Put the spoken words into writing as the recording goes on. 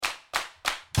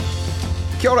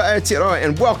Kia ora Aotearoa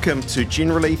and welcome to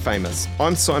Generally Famous.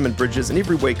 I'm Simon Bridges and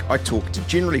every week I talk to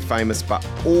generally famous but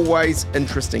always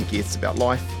interesting guests about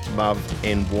life, love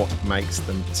and what makes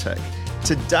them tick.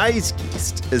 Today's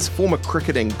guest is former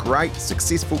cricketing great,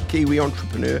 successful Kiwi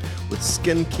entrepreneur with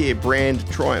skincare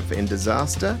brand Triumph and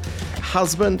Disaster,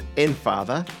 husband and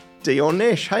father, Dion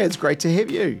Nash. Hey, it's great to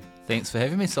have you. Thanks for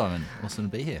having me, Simon. Awesome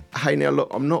to be here. Hey, now look,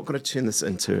 I'm not going to turn this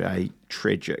into a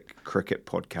tragic cricket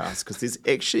podcast because there's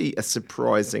actually a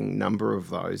surprising number of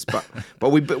those. But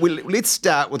let's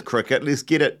start with cricket. Let's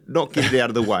not get it out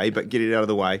of the way, but get it out of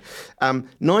the way.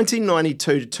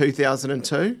 1992 to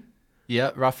 2002.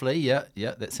 Yeah, roughly. Yeah,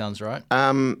 that sounds right.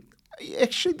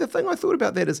 Actually, the thing I thought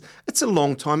about that is it's a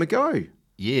long time ago.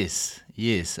 Yes,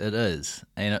 it is,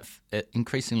 and it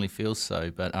increasingly feels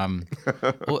so. But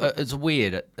well, it's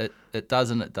weird. It does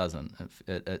and it doesn't.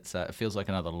 It feels like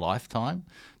another lifetime,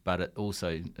 but it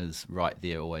also is right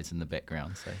there, always in the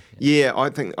background. So yeah,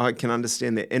 I think I can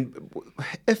understand that. And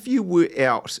if you were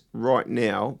out right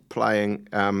now playing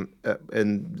in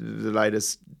the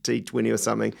latest T20 or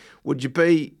something, would you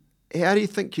be? How do you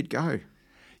think you'd go?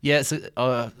 Yeah, so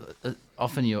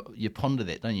often you ponder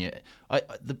that, don't you?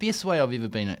 The best way I've ever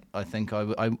been, I think,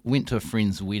 I went to a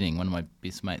friend's wedding, one of my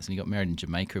best mates, and he got married in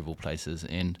Jamaica of all places,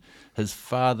 and his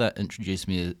father introduced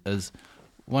me as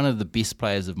one of the best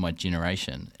players of my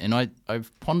generation. And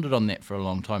I've pondered on that for a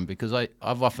long time because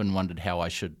I've often wondered how I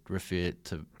should refer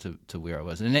to where I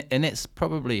was. And that's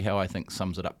probably how I think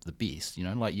sums it up the best, you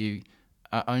know, like you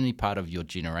are only part of your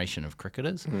generation of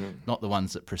cricketers, not the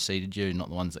ones that preceded you, not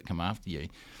the ones that come after you.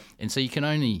 And so you can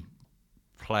only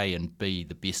play and be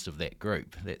the best of that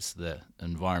group. That's the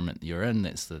environment you're in,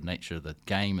 that's the nature of the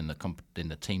game and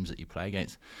the teams that you play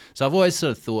against. So I've always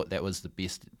sort of thought that was the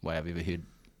best way I've ever heard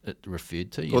it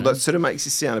referred to. Well, that sort of makes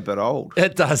you sound a bit old.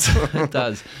 It does, it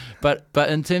does. But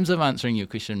in terms of answering your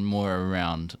question more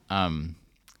around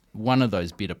one of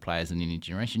those better players in any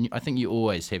generation, I think you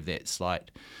always have that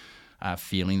slight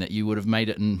feeling that you would have made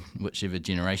it in whichever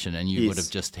generation, and you would have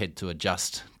just had to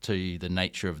adjust to the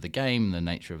nature of the game, the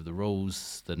nature of the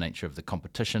rules, the nature of the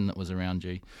competition that was around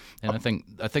you. And I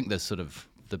think the sort of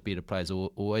the better players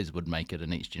always would make it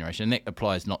in each generation, and that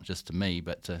applies not just to me,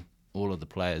 but to all of the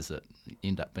players that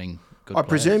end up being good players.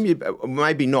 Presume you,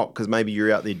 maybe not, because maybe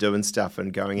you're out there doing stuff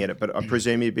and going at it, but I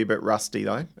presume you'd be a bit rusty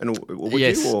though. And would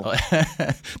yes, you? Or?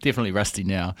 Definitely rusty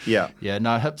now. Yeah.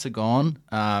 No, hips are gone,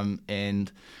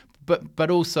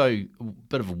 But also a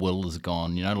bit of will is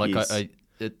gone, you know. Like yes.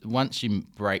 Once you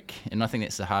break, and I think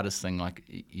that's the hardest thing. Like,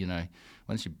 you know,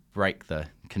 once you break the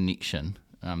connection,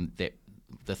 that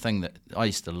the thing that I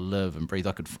used to live and breathe,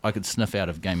 I could sniff out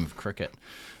a game of cricket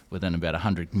within about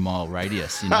 100-mile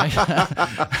radius. You know,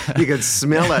 you can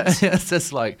smell it. It's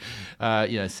just like,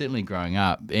 certainly growing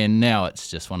up, and now it's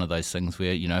just one of those things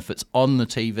where, you know, if it's on the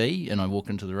TV and I walk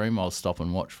into the room, I'll stop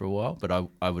and watch for a while. But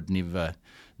I would never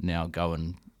now go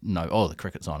and. No, the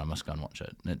cricket's on, I must go and watch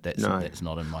it. That's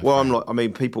not in my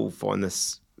frame. People find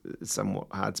this somewhat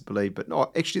hard to believe, but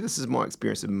no, actually this is my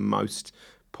experience of most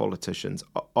politicians.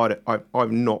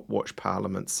 I've not watched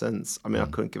Parliament since. I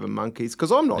couldn't give a monkeys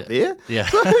because I'm not there. Yeah.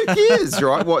 So who cares,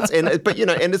 right?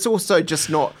 And it's also just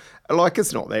not, like,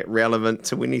 it's not that relevant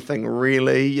to anything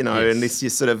really, you know, yes. unless you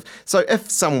sort of, so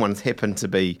if someone's happened to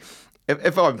be,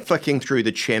 if I'm flicking through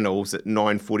the channels at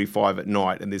 9:45 at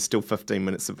night and there's still 15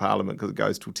 minutes of Parliament because it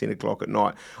goes till 10 o'clock at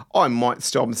night, I might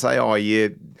stop and say, oh, yeah,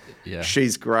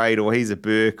 she's great, or he's a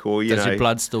Berk, or, Does your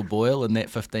blood still boil in that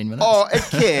 15 minutes? Oh, it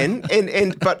can.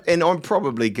 and I'm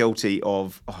probably guilty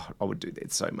of, I would do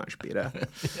that so much better.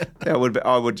 That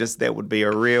would be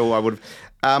a real, I would.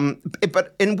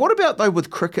 And what about, though, with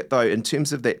cricket, though, in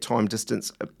terms of that time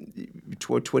distance,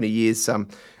 20 years,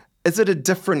 is it a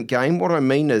different game? What I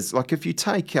mean is, like, if you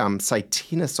take, say,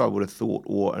 tennis, I would have thought,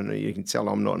 and you can tell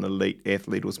I'm not an elite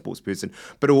athlete or sports person,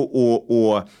 but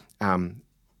or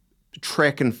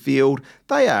track and field,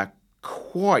 they are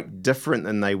quite different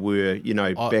than they were, you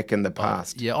know, back in the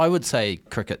past. I would say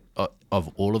cricket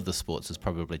of all of the sports has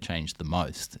probably changed the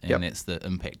most, and that's the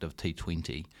impact of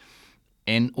T20.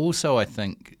 And also, I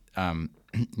think,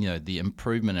 the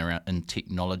improvement in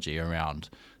technology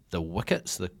around the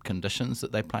wickets, the conditions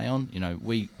that they play on. You know,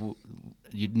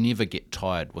 you'd never get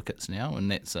tired wickets now,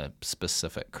 and that's a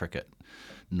specific cricket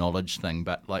knowledge thing.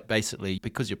 But like basically,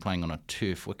 because you're playing on a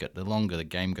turf wicket, the longer the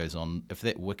game goes on, if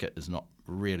that wicket is not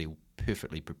really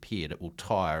perfectly prepared, it will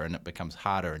tire and it becomes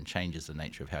harder and changes the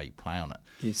nature of how you play on it.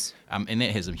 Yes. And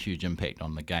that has a huge impact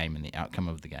on the game and the outcome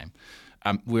of the game.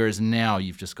 Whereas now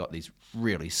you've just got these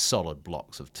really solid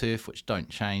blocks of turf which don't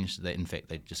change. That in fact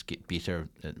they just get better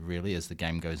really as the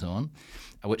game goes on,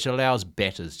 which allows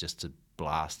batters just to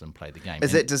blast and play the game.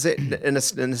 Does it, in a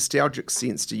nostalgic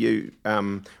sense, do you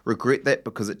regret that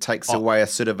because it takes away a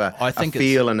sort of a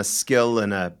feel and a skill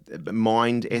and a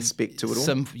mind aspect to it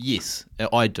all? Yes,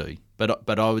 I do.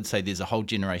 But I would say there's a whole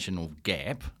generational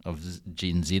gap of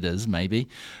Gen Zers maybe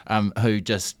who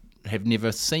just have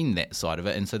never seen that side of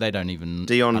it, and so they don't even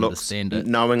Dion understand looks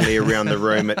it. knowingly around the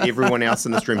room at everyone else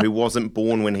in this room who wasn't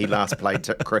born when he last played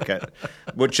cricket,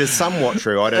 which is somewhat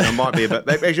true. I don't know, it might be a bit.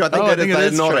 Actually, I think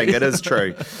they're nodding. True. It is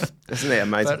true. Isn't that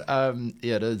amazing? But,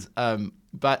 yeah, it is.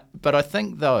 But I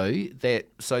think though that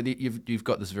you've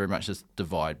got this very much this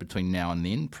divide between now and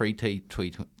then,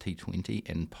 pre-T20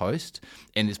 and post,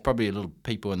 and there's probably a little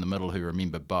people in the middle who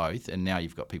remember both, and now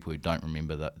you've got people who don't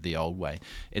remember the old way.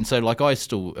 And so like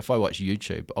if I watch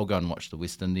YouTube, I'll go and watch the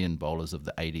West Indian bowlers of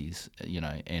the 80s,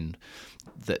 and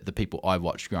the people I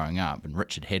watched growing up, and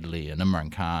Richard Hadley and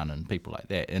Imran Khan and people like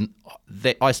that, and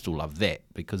that I still love that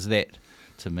because that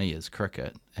to me is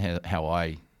cricket, how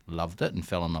I loved it and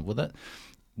fell in love with it.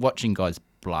 Watching guys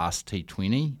blast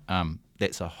T20,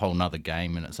 that's a whole nother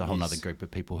game, and it's a whole nother group of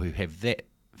people who have that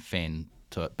fan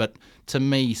to it. But to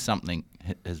me, something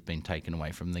has been taken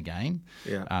away from the game.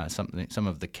 Yeah. Some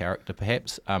of the character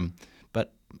perhaps.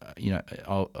 But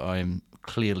I'm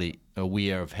clearly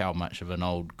aware of how much of an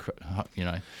old,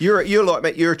 You're like,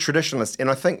 mate, you're a traditionalist, and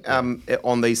I think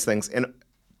on these things, and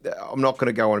I'm not going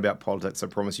to go on about politics, I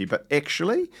promise you, but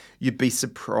actually you'd be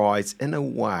surprised in a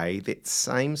way that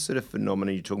same sort of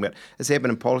phenomenon you're talking about has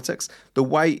happened in politics. The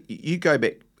way you go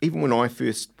back, even when I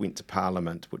first went to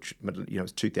Parliament, which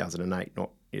was 2008,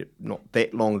 not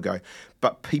that long ago,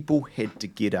 but people had to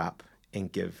get up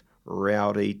and give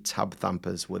rowdy tub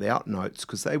thumpers without notes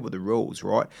because they were the rules,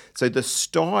 right? So the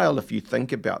style, if you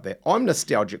think about that, I'm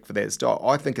nostalgic for that style.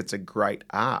 I think it's a great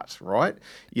art, right?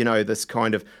 This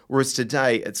kind of, whereas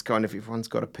today it's kind of everyone's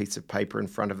got a piece of paper in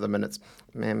front of them and it's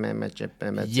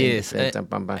yes,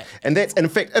 and that's, in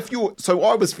fact, so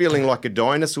I was feeling like a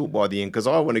dinosaur by the end because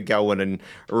I want to go in and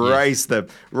raise the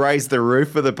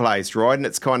roof of the place, right? And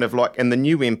it's kind of like, and the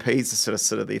new MPs are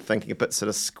sort of they're thinking a bit sort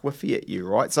of squiffy at you,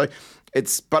 right? So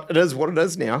but it is what it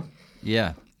is now.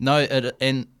 Yeah. No,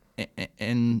 and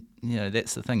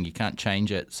that's the thing. You can't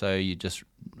change it, so you just,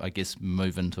 I guess,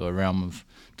 move into a realm of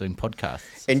doing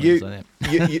podcasts. And you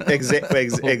exactly.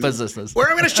 Businesses. Where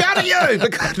I'm going to shout at you.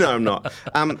 Because, no, I'm not.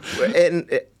 I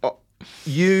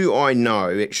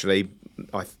know, actually,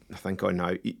 I think I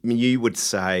know. You would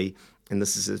say, and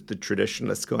this is the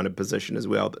traditionalist kind of position as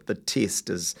well, that the Test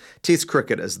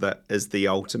cricket is the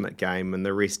ultimate game, and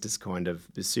the rest is kind of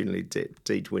certainly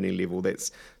T20 level.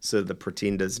 That's sort of the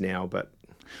pretenders now, but.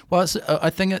 Well, I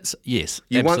think it's yes.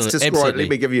 You once described. Let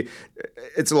me give you.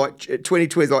 It's like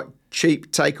 2020 is like cheap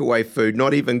takeaway food,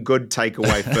 not even good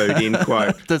takeaway food. End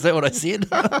quote. Is that what I said?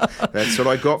 That's what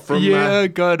I got from. Yeah,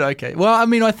 good. Okay. Well, I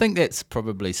mean, I think that's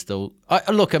probably still.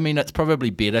 It's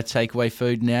probably better takeaway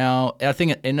food now. I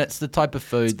think, and it's the type of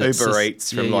food that's Uber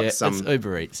Eats from some. It's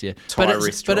Uber Eats, yeah. Thai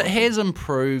restaurant. But it has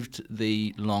improved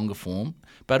the longer form.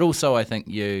 But also, I think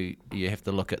you have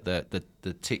to look at the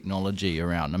technology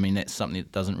around. I mean, that's something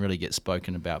that doesn't really get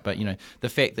spoken about. But the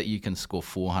fact that you can score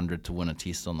 400 to win a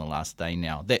test on the last day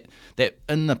now, that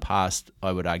in the past,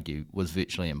 I would argue, was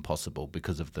virtually impossible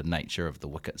because of the nature of the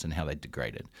wickets and how they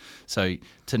degraded. So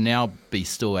to now be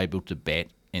still able to bat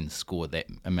and score that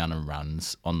amount of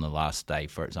runs on the last day,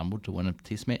 for example, to win a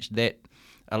test match, that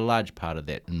a large part of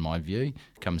that, in my view,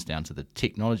 comes down to the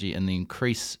technology and the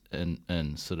increase in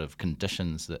sort of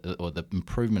conditions or the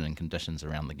improvement in conditions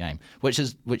around the game, which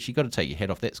you got to take your hat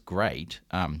off. That's great,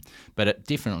 but it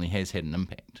definitely has had an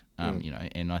impact.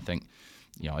 And I think,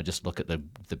 I just look at the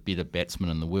better batsmen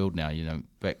in the world now.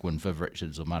 Back when Viv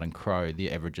Richards or Martin Crowe,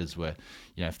 their averages were,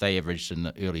 if they averaged in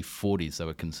the early 40s, they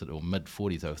were considered, or mid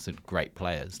 40s, they were considered great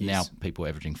players. Yes. Now people are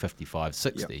averaging 55,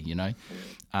 60. Yep.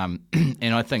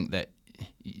 And I think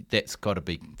that's got to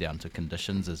be down to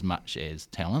conditions as much as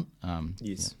talent.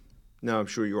 Yes. No, I'm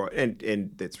sure you're right.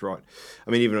 And that's right.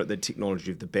 I mean, even at the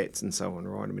technology of the bats and so on,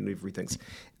 right? I mean, everything's...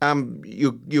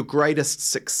 your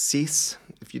greatest success,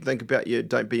 if you think about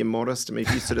don't be immodest. I mean,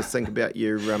 if you sort of think about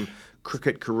your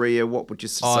cricket career, what would you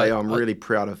say I'm really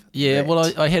proud of? Yeah,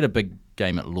 well, I had a big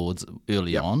game at Lords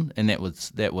early on, and that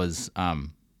was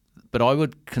but I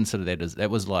would consider that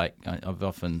was like, I've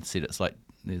often said it's like,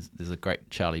 there's a great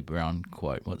Charlie Brown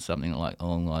quote, what's something like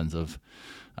along the lines of,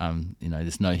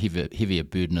 there's no heavier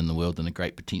burden in the world than a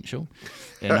great potential.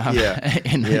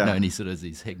 And, and he sort of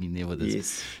he's hanging there with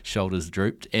his shoulders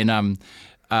drooped. And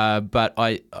But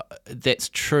that's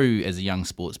true as a young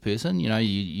sports person.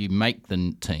 You make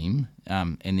the team,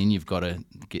 and then you've got to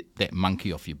get that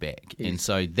monkey off your back. Yes. And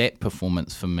so that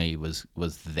performance for me was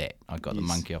that. I got the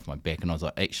monkey off my back, and I was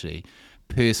like, actually,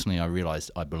 personally, I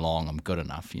realised I belong. I'm good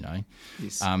enough,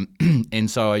 Yes. And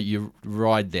so you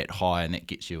ride that high, and that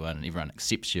gets you in, and everyone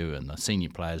accepts you, and the senior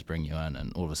players bring you in,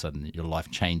 and all of a sudden your life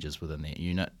changes within that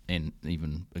unit, and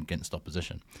even against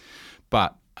opposition.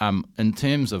 But in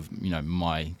terms of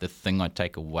the thing I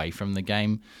take away from the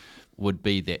game would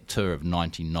be that tour of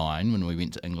 '99 when we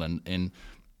went to England, and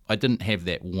I didn't have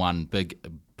that one big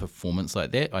performance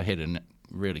like that. I had a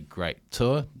really great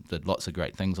tour, did lots of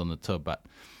great things on the tour, but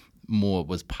more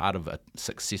was part of a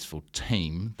successful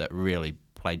team that really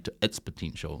played to its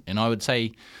potential. And I would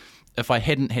say if I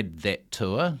hadn't had that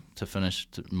tour to finish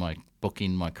my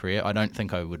bookend my career, I don't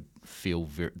think I would feel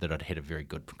that I'd had a very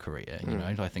good career.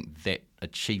 I think that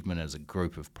achievement as a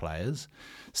group of players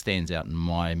stands out in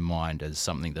my mind as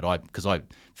something that because I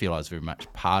feel I was very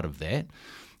much part of that.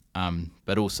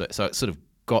 But also, so it sort of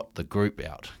got the group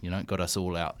out, got us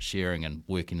all out sharing and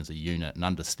working as a unit and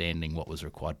understanding what was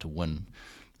required to win,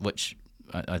 which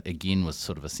again was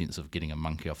sort of a sense of getting a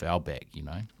monkey off our back,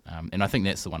 and I think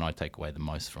that's the one I take away the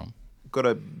most from. Got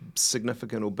a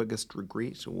significant or biggest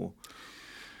regret, or?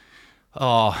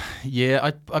 Oh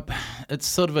yeah, it's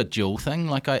sort of a dual thing.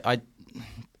 Like I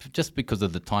just because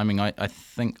of the timing, I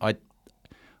think I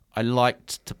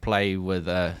liked to play with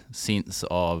a sense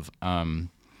of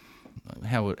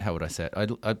how would I say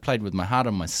it? I played with my heart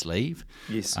on my sleeve.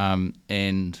 Yes.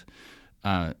 And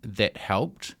that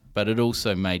helped. But it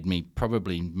also made me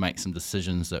probably make some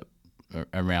decisions that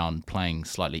around playing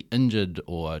slightly injured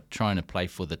or trying to play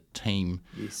for the team.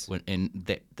 Yes. And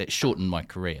that shortened my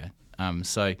career.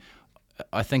 So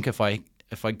I think if I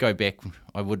go back,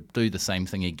 I would do the same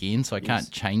thing again. So I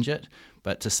can't change it.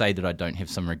 But to say that I don't have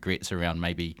some regrets around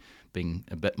maybe being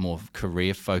a bit more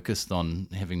career focused on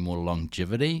having more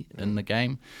longevity in the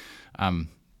game.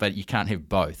 But you can't have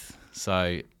both.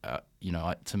 So,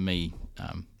 to me,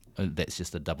 that's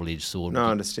just a double-edged sword. No,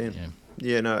 I understand.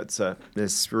 Yeah, no,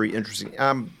 it's very interesting.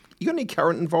 You got any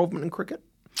current involvement in cricket?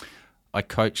 I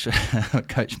coach my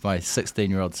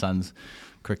 16-year-old son's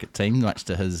cricket team, much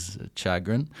to his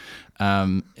chagrin.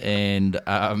 What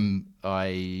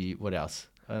else?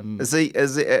 Are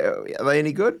they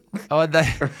any good? I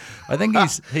think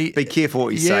he. Be careful what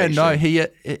you say.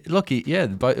 Yeah,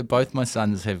 no, both my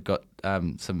sons have got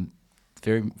some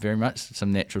very, very much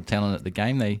some natural talent at the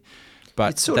game.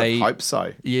 But I hope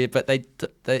so. Yeah, but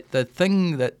the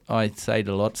thing that I say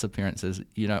to lots of parents is,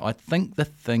 I think the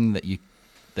thing that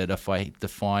if I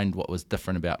defined what was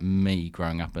different about me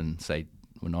growing up and say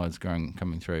when I was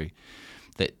coming through,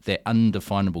 that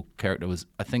undefinable character was,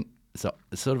 I think, it's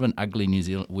sort of an ugly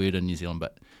word in New Zealand,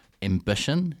 but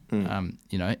ambition,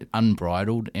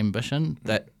 unbridled ambition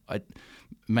that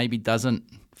maybe doesn't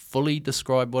fully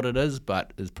describe what it is,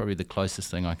 but is probably the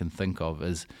closest thing I can think of.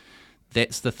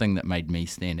 That's the thing that made me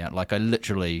stand out. Like I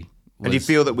literally was... And do you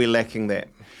feel that we're lacking that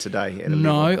today at a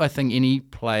No, level? I think any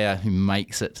player who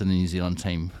makes it to the New Zealand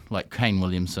team, like Kane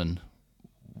Williamson,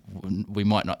 we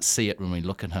might not see it when we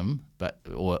look at him, but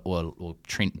or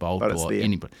Trent Bolt or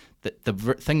anybody. The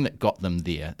thing that got them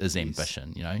there is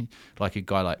ambition. Like a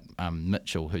guy like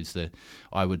Mitchell, who's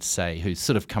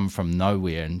sort of come from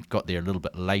nowhere and got there a little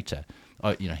bit later.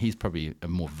 He's probably a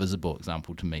more visible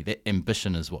example to me. That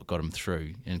ambition is what got him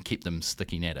through and kept them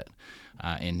sticking at it,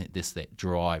 and there's that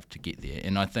drive to get there.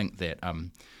 And I think that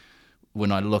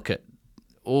when I look at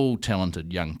all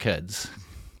talented young kids,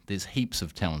 there's heaps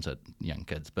of talented young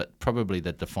kids, but probably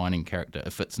the defining character,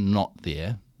 if it's not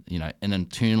there, an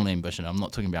internal ambition. I'm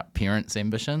not talking about parents'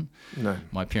 ambition. No.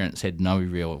 My parents had no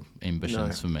real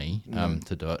ambitions for me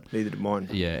to do it. Neither did mine.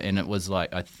 Yeah, and it was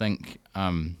like, I think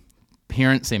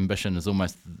parents' ambition is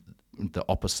almost the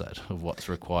opposite of what's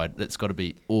required. It's got to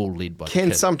be all led by the kid.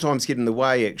 Can sometimes get in the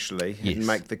way, actually, and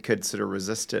make the kids sort of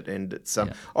resist it. And it's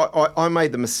I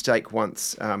made the mistake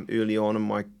once early on in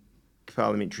my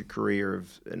parliamentary career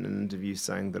in an interview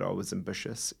saying that I was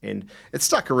ambitious, and it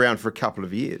stuck around for a couple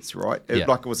of years, right?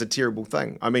 Like it was a terrible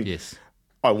thing. I mean,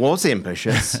 I was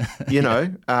ambitious,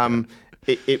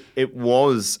 It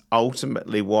was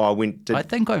ultimately why I went to... I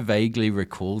think I vaguely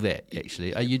recall that,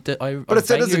 actually. But it's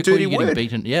a dirty word.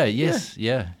 Beaten. Yeah.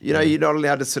 You're not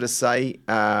allowed to sort of say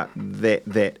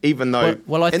that, even though...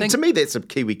 Well, I think... to me, that's a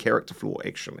Kiwi character flaw,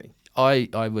 actually.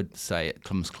 I would say it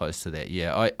comes close to that,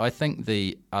 yeah. I think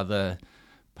the other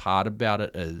part about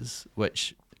it is,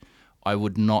 which I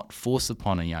would not force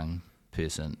upon a young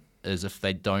person, is if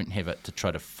they don't have it to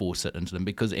try to force it into them,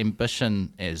 because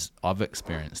ambition, as I've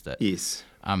experienced it,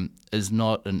 is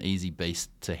not an easy beast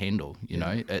to handle. You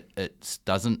know, it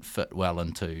doesn't fit well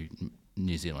into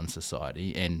New Zealand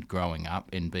society, and growing up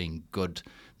and being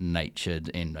good-natured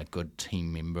and a good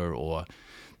team member, or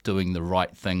doing the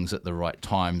right things at the right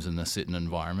times in a certain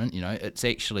environment. You know, it's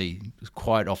actually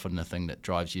quite often the thing that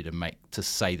drives you to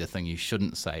say the thing you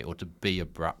shouldn't say, or to be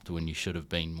abrupt when you should have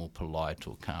been more polite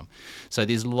or calm. So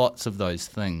there's lots of those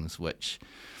things which,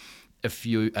 if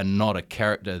you are not a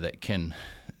character that can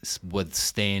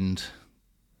withstand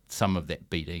some of that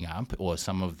beating up, or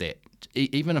some of that,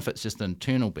 even if it's just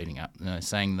internal beating up, you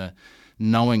know,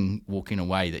 knowing walking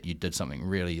away that you did something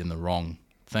really in the wrong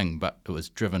thing, but it was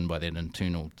driven by that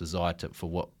internal desire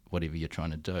for whatever you're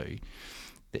trying to do.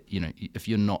 That, you know, if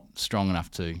you're not strong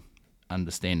enough to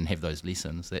understand and have those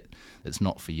lessons, that it's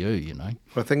not for you. You know.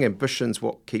 Well, I think ambition's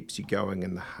what keeps you going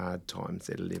in the hard times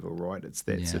at a level, right? It's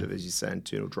that sort of, as you say,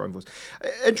 internal driving force.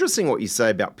 Interesting what you say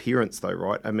about parents, though,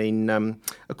 right? I mean,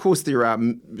 of course, there are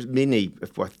many,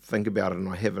 if I think about it, and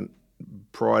I haven't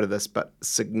prior to this, but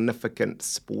significant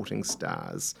sporting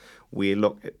stars where,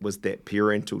 look, it was that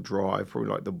parental drive, probably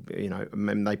like I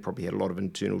mean, they probably had a lot of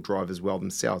internal drive as well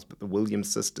themselves, but the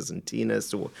Williams sisters in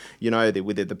tennis, or, you know,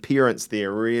 whether the parents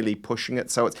there really pushing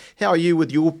it. So how are you with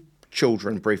your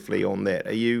children, briefly on that?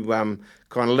 Are you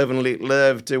kind of live and let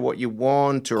live, do what you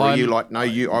want, or are you like, no,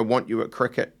 I want you at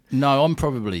cricket? No, I'm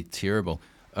probably terrible.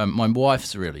 My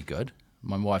wife's really good.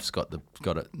 My wife's got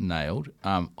it nailed.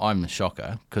 I'm the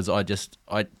shocker because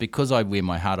I wear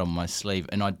my heart on my sleeve,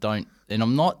 and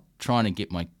I'm not trying to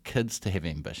get my kids to have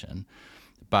ambition,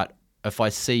 but if I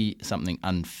see something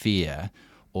unfair,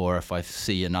 or if I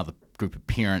see another group of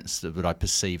parents that I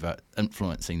perceive are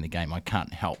influencing the game, I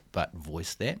can't help but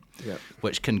voice that,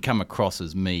 which can come across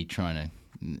as me trying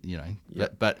to, you know,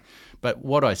 but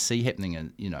what I see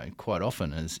happening, you know, quite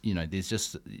often is, you know, there's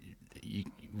just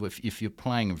if you're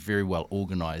playing a very well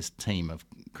organised team of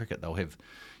cricket, they'll have,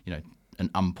 you know, an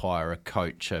umpire, a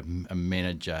coach, a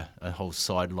manager, a whole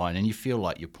sideline, and you feel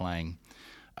like you're playing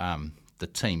the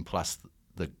team plus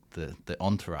the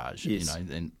entourage, you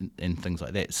know, and things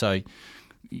like that. So,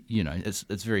 you know,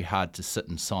 it's very hard to sit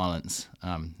in silence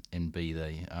and be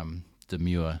the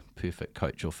demure, perfect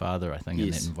coach or father, I think, in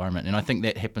that environment. And I think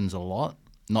that happens a lot,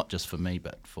 not just for me,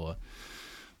 but for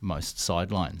most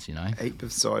sidelines, you know. A heap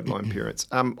of sideline parents.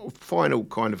 Final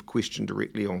kind of question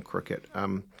directly on cricket.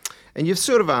 And you've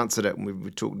sort of answered it, and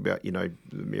we've talked about, you know,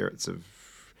 the merits of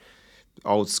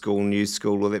old school, new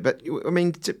school, all that. But, I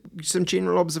mean, some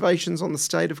general observations on the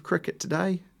state of cricket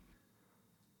today?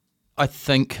 I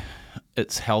think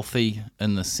it's healthy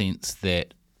in the sense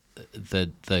that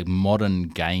the modern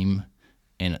game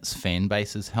and its fan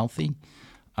base is healthy.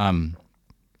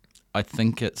 I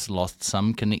think it's lost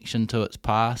some connection to its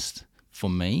past for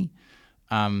me,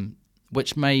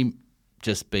 which may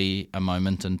just be a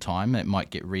moment in time. It might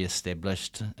get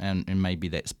re-established, and maybe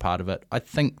that's part of it. I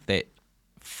think that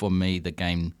for me, the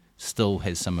game still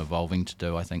has some evolving to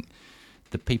do. I think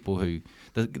the people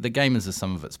the game is the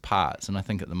sum of its parts, and I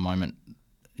think at the moment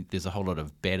there's a whole lot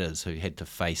of batters who had to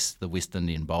face the West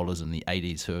Indian bowlers in the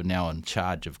 80s who are now in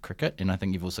charge of cricket, and I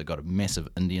think you've also got a massive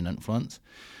Indian influence,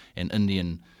 and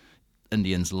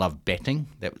Indians love batting.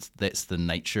 That's the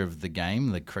nature of the game.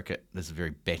 The cricket is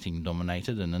very batting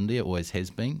dominated in India, always has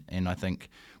been. And I think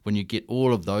when you get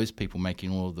all of those people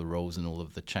making all of the rules and all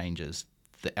of the changes,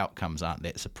 the outcomes aren't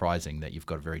that surprising that you've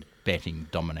got a very batting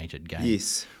dominated game.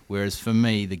 Yes. Whereas for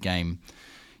me, the game,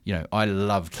 you know, I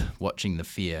loved watching the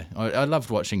fear. I loved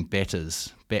watching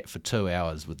batters bat for 2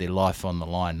 hours with their life on the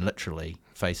line, literally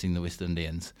facing the West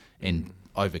Indians and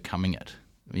overcoming it.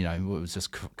 You know, it was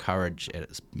just courage at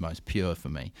its most pure for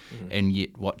me. Mm-hmm. And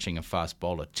yet watching a fast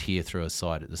bowler tear through a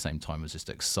side at the same time was just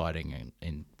exciting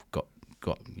and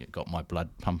got my blood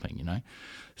pumping, you know.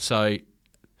 So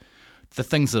the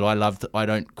things that I loved, I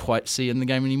don't quite see in the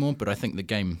game anymore, but I think the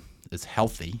game is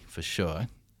healthy for sure.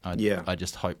 I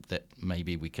just hope that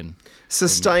maybe we can...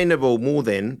 Sustainable more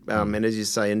than, and as you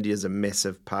say, India's a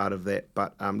massive part of that,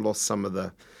 but lost some of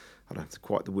the... I don't know if it's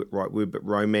quite the right word, but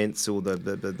romance or the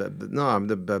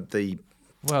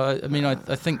Well, I mean, I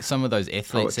think some of those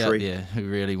athletes poetry out there who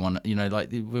really want to, you know,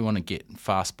 like we want to get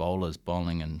fast bowlers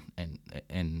bowling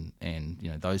and you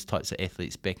know, those types of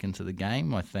athletes back into the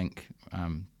game. I think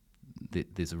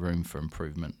there's a room for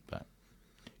improvement, but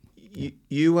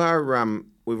you are.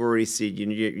 We've already said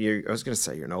you. I was going to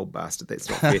say you're an old bastard. That's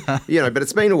not fair, you know. But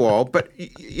it's been a while. But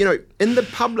you know, in the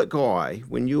public eye,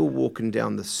 when you're walking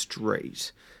down the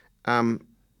street.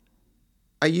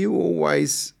 Are you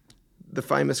always the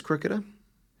famous cricketer?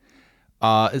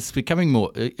 It's becoming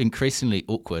more increasingly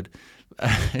awkward.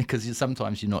 because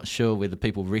sometimes you're not sure whether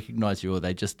people recognise you or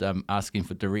they just asking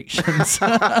for directions.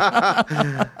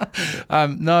 No,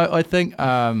 I think.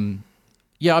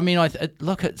 Yeah, I mean,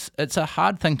 look, it's a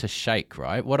hard thing to shake,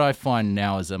 right? What I find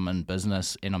now is I'm in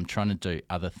business and I'm trying to do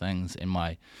other things, and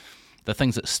the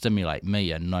things that stimulate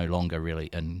me are no longer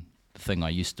really in the thing I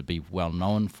used to be well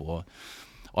known for.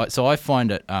 So I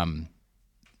find it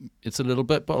it's a little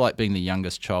bit like being the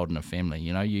youngest child in a family.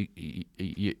 You know, you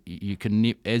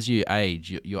can as you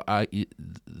age,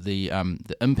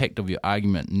 the impact of your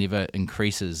argument never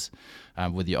increases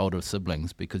with your older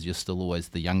siblings because you're still always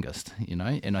the youngest. You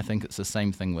know, and I think it's the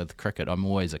same thing with cricket. I'm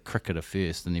always a cricketer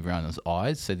first in everyone's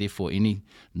eyes. So therefore, any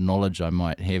knowledge I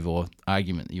might have or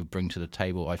argument that you bring to the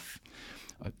table, I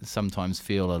sometimes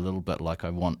feel a little bit like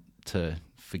I want to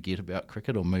forget about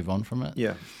cricket or move on from it.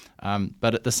 Yeah.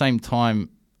 But at the same time,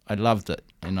 I loved it,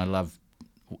 and I love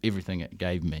everything it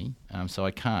gave me. So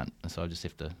I can't. So I just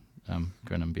have to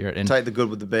grin and bear it. And take the good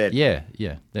with the bad. Yeah,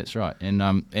 that's right.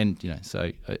 And you know,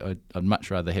 so I'd much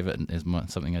rather have it as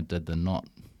something I did than not.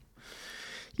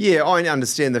 Yeah, I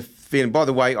understand the feeling. By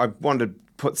the way, I wanted to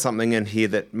put something in here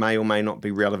that may or may not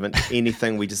be relevant to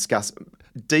anything we discuss.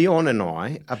 Dion and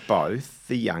I are both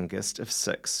the youngest of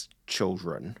 6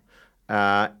 children.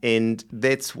 And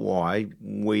that's why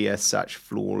we are such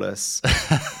flawless,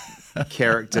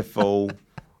 characterful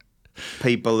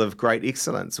people of great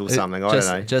excellence or something. I don't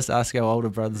know. Just ask our older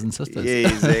brothers and sisters. Yeah,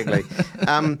 exactly.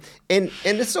 And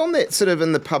it's on that sort of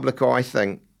in the public eye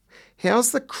thing.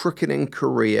 How's the cricketing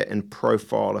career and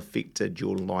profile affected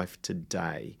your life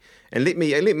today? And let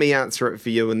me answer it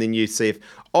for you, and then you see if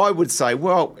I would say,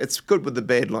 well, it's good with the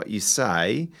bad, like you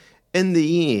say. In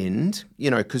the end, you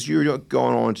know, because you're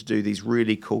going on to do these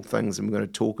really cool things, and we're going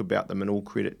to talk about them, and all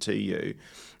credit to you.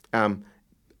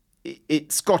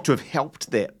 It's got to have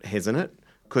helped that, hasn't it?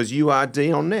 Because you are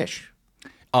Dion Nash.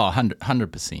 Oh,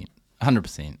 100%.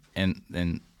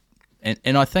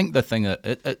 And I think the thing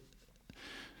that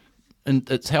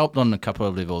it's helped on a couple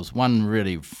of levels. One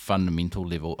really fundamental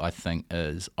level, I think,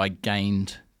 is I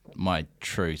gained my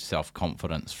true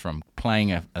self-confidence from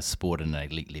playing a sport at an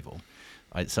elite level.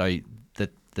 So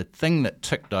the thing that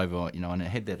ticked over, you know, and it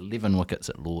had that 11 wickets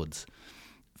at Lords,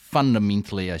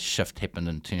 fundamentally a shift happened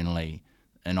internally,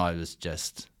 and I was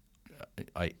just,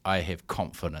 I have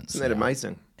confidence. Isn't that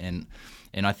amazing? And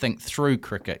I think through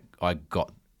cricket I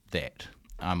got that.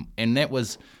 And that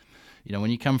was, you know,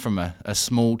 when you come from a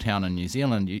small town in New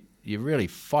Zealand, you really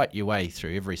fight your way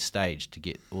through every stage to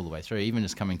get all the way through. Even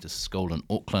just coming to school in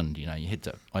Auckland, you know, you had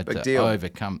to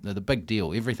overcome the big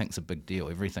deal. Everything's a big deal.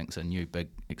 Everything's a new big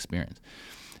experience.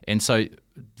 And so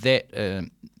that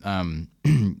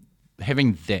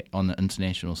having that on the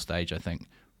international stage, I think,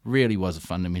 really was a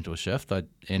fundamental shift.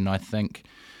 And I think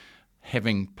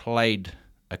having played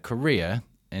a career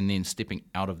and then stepping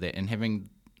out of that and having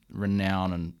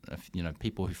renown and, you know,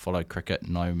 people who follow cricket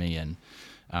know me and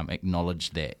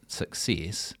acknowledge that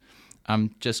success,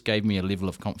 just gave me a level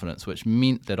of confidence, which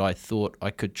meant that I thought I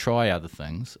could try other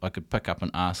things. I could pick up and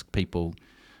ask people.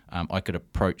 I could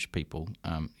approach people,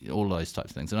 all those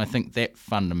types of things. And I think that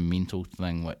fundamental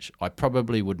thing, which I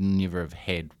probably would never have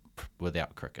had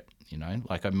without cricket, you know,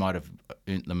 like I might have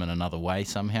earned them in another way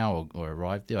somehow or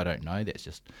arrived there. I don't know. That's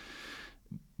just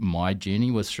my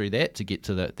journey was through that to get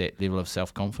to that level of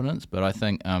self-confidence. But I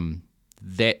think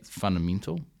that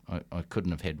fundamental I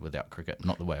couldn't have had without cricket,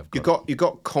 not the way I've got. You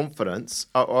got confidence.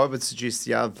 I would suggest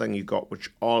the other thing you got,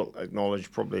 which I'll acknowledge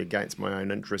probably against my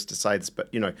own interest to say this, but,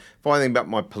 you know, if I think about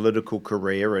my political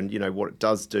career and, you know, what it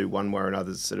does do one way or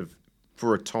another sort of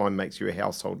for a time makes you a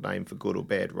household name for good or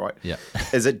bad, right? Yeah.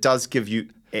 Is it does give you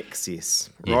access,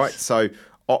 yes. right? So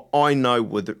I know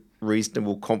with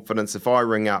reasonable confidence if I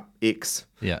ring up X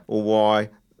or Y,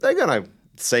 they're going to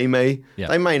see me. Yeah.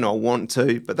 They may not want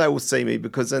to, but they will see me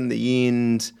because in the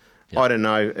end, I don't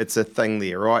know, it's a thing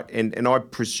there, right? And I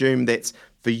presume that's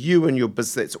for you and your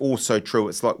business, that's also true.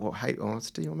 It's like, well, hey,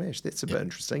 it's Dion Nash. That's a bit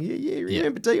interesting. Yeah.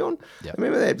 Remember Dion? Yeah.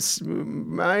 Remember that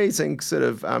amazing sort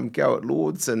of go at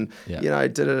Lords and, you know,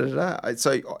 da-da-da-da.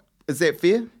 So is that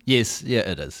fair? Yes, yeah,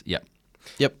 it is.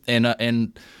 Yep.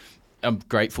 And I'm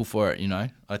grateful for it, you know.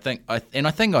 The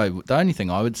only thing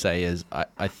I would say is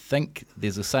I think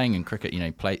there's a saying in cricket, you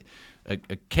know,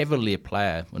 a cavalier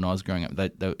player when I was growing up,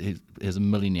 he's a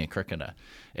millionaire cricketer.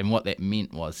 And what that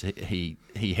meant was he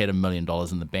had $1 million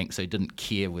in the bank, so he didn't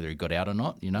care whether he got out or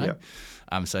not, you know.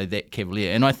 Yeah. So that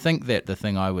cavalier. And I think that the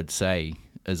thing I would say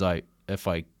is if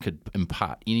I could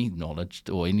impart any knowledge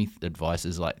or any advice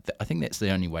is like, I think that's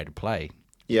the only way to play.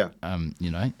 Yeah.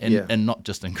 And not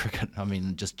just in cricket, I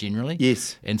mean, just generally.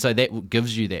 Yes. And so that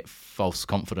gives you that false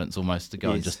confidence almost to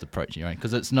go and just approach your own,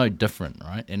 because it's no different,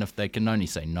 right? And if they can only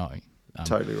say no.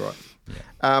 Totally right.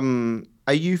 Yeah.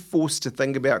 Are you forced to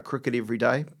think about cricket every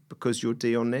day because you're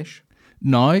Dion Nash?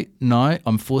 No,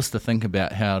 I'm forced to think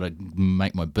about how to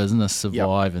make my business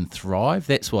survive and thrive.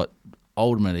 That's what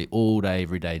ultimately all day,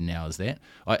 every day now is that.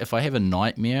 If I have a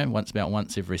nightmare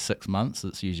once every 6 months,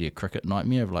 it's usually a cricket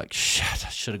nightmare of like, shit, I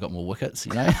should have got more wickets,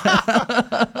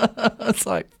 It's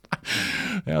like,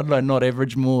 how did I not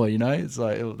average more, It's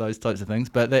like those types of things.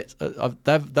 But that's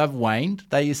they've waned.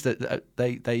 They used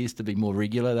to be more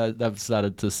regular. They've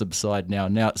started to subside now.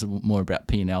 Now it's more about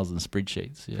P&Ls and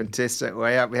spreadsheets. Yeah. Fantastic.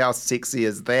 Well, how sexy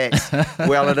is that?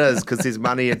 Well, it is, because there's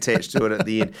money attached to it at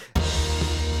the end.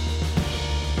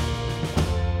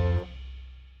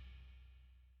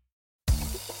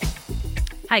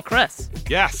 Hey, Chris.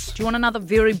 Yes. Do you want another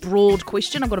very broad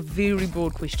question? I've got a very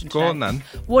broad question today. Go on then.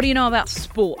 What do you know about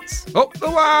sports? Up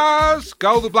the wires!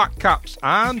 Go the Black Caps.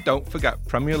 And don't forget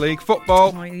Premier League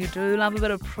football. Oh, you do love a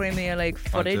bit of Premier League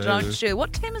footy, don't you?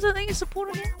 What team is it that you support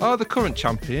again? Oh, the current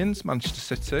champions,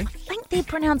 Manchester City. I think they're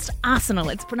pronounced Arsenal.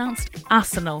 It's pronounced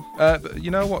Arsenal. But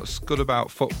you know what's good about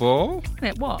football?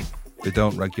 What? They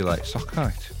don't regulate sock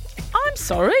height. I'm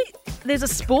sorry? There's a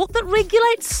sport that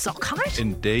regulates sock height?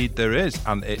 Indeed there is,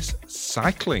 and it's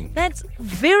cycling. That's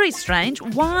very strange.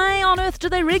 Why on earth do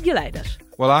they regulate it?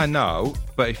 Well, I know,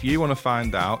 but if you want to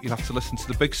find out, you'll have to listen to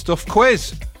the Big Stuff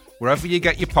quiz, wherever you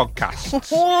get your podcasts.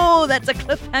 Oh, that's a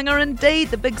cliffhanger indeed.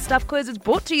 The Big Stuff quiz is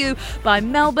brought to you by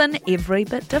Melbourne Every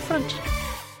Bit Different.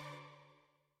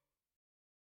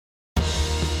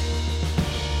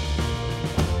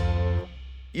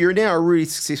 You're now a really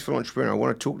successful entrepreneur. I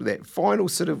want to talk to that. Final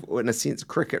sort of, in a sense,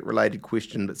 cricket-related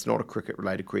question, that's not a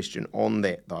cricket-related question on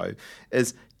that, though,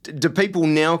 is do people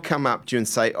now come up to you and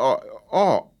say,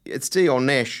 oh, it's Dion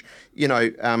Nash,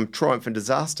 triumph and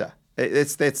disaster?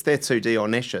 That's who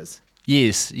Dion Nash is.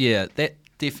 Yes, yeah, that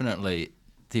definitely.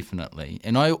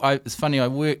 And I it's funny, I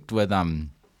worked with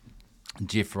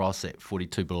Jeff Ross at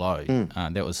 42 Below.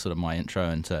 That was sort of my intro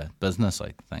into business,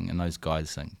 I think, and those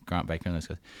guys, Grant Baker and those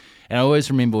guys. And I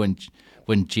always remember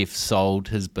when Jeff sold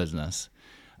his business,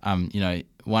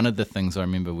 one of the things I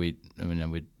remember we'd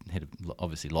had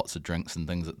obviously lots of drinks and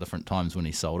things at different times when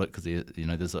he sold it, because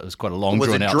it was quite a long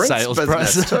drawn out sales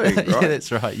process too, right? Yeah,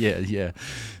 that's right. Yeah.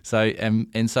 So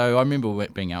and so I remember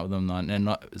being out with him and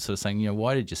sort of saying,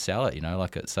 why did you sell it?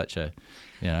 Like it's such a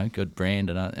good brand,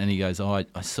 and he goes, I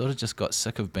sort of just got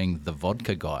sick of being the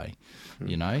vodka guy.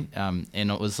 And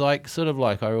it was like sort of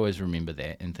like I always remember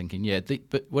that and thinking,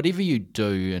 but whatever you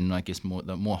do, and I guess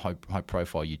the more high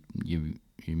profile you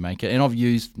make it, and I've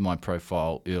used my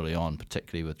profile early on,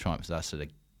 particularly with Triumph Disaster, to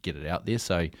get it out there.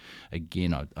 So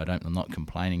again, I'm not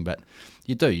complaining, but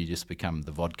you just become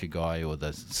the vodka guy or the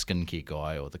skincare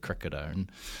guy or the cricketer, and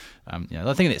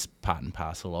I think that's part and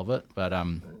parcel of it. But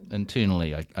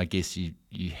internally, I guess you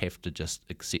have to just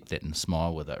accept that and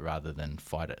smile with it rather than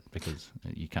fight it, because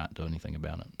you can't do anything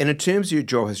about it. And in terms of your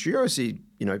job history, obviously,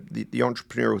 the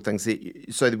entrepreneurial things.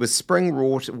 So there was Spring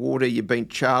Water, you've been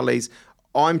Charlie's.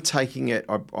 I'm taking it,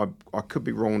 I could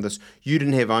be wrong on this, you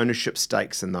didn't have ownership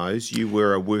stakes in those, you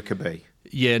were a worker bee.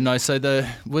 Yeah, no, so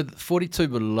with 42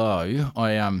 Below,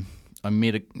 I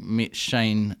met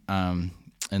Shane, and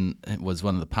it was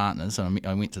one of the partners, and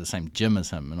I went to the same gym as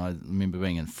him, and I remember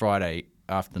being in Friday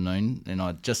afternoon, and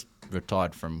I'd just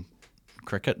retired from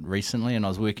cricket recently, and I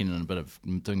was working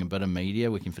doing a bit of media,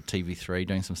 working for TV3,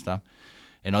 doing some stuff,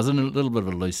 and I was in a little bit of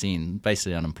a loose end,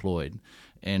 basically unemployed.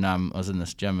 And I was in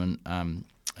this gym, and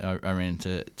I ran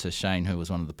to Shane, who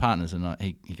was one of the partners, and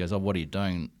he goes, "Oh, what are you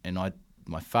doing?" And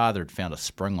my father had found a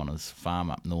spring on his farm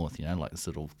up north, like this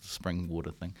little spring water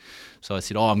thing. So I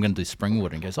said, "Oh, I'm going to do spring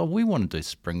water." And he goes, "Oh, we want to do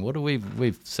spring water. We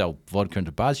sell vodka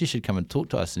into bars. You should come and talk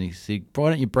to us." And he said,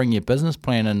 "Why don't you bring your business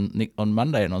plan in on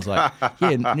Monday?" And I was like,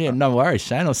 "Yeah, no worries,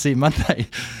 Shane. I'll see you Monday."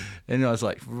 And I was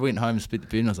like, went home, split the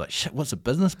bed, and I was like, shit, what's a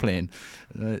business plan?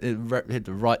 And I had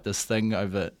to write this thing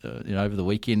over the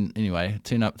weekend. Anyway, I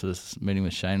turn up to this meeting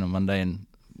with Shane on Monday and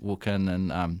walk in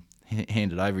and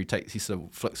hand it over. He sort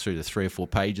of flicks through the 3 or 4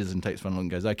 pages and takes one look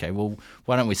and goes, okay, well,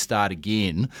 why don't we start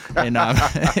again? And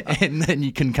and then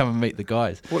you can come and meet the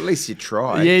guys. Well, at least you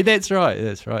tried. Yeah, that's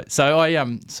right.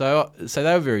 So so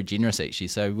they were very generous actually.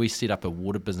 So we set up a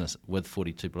water business with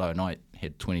 42 Below, and I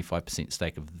had 25%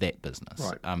 stake of that business.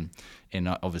 Right. And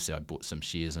obviously I bought some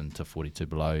shares into 42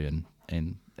 Below,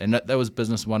 and that was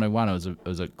business 101. It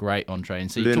was a great entree. And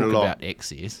so you talk about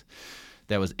access.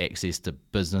 That was access to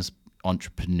business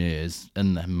entrepreneurs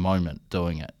in the moment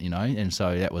doing it, and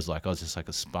so that was like I was just like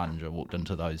a sponge. I walked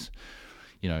into those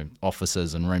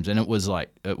offices and rooms, and it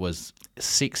was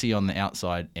sexy on the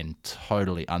outside and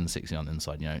totally unsexy on the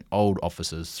inside. Old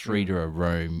offices, 3 to a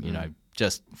room.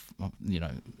 Just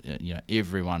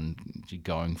everyone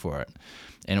going for it,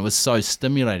 and it was so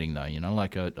stimulating though. I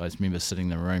remember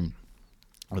sitting in the room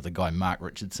with a guy, Mark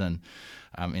Richardson,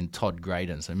 and Todd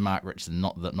Graydon. So Mark Richardson,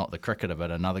 not the cricketer,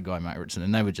 but another guy, Mark Richardson,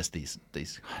 and they were just these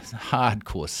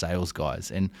hardcore sales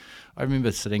guys. And I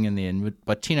remember sitting in there, and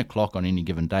by 10 o'clock on any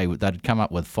given day, they'd come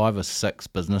up with 5 or 6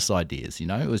 business ideas.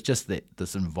 It was just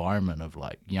this environment of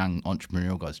like young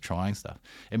entrepreneurial guys trying stuff.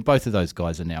 And both of those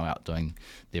guys are now out doing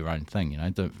their own thing.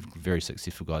 They're very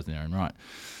successful guys in their own right.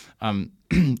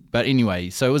 But anyway,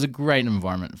 so it was a great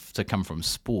environment to come from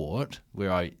sport,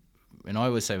 and I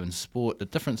always say in sport, the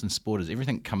difference in sport is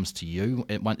everything comes to you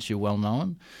once you're well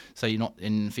known. So you're not,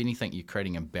 and if anything, you're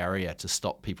creating a barrier to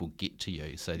stop people get to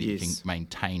you, so that you can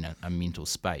maintain a mental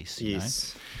space.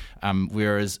 Yes.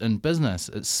 Whereas in business,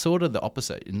 it's sort of the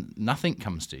opposite. Nothing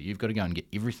comes to you. You've got to go and get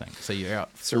everything. So you're out.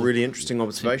 It's a really interesting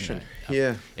observation.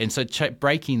 Yeah. And so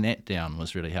breaking that down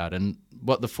was really hard. And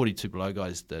what the 42 Below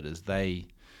guys did is they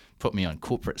put me on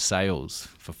corporate sales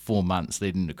for 4 months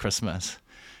leading to Christmas.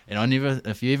 And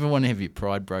if you ever want to have your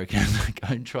pride broken, go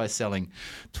and try selling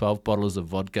 12 bottles of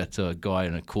vodka to a guy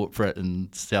in a corporate in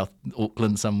South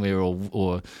Auckland somewhere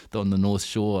or on the North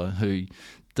Shore who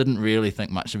didn't really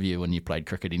think much of you when you played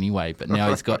cricket anyway. But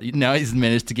now he's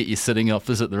managed to get you sitting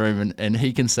opposite the room, and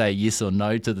he can say yes or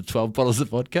no to the 12 bottles of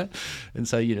vodka. And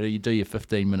so you do your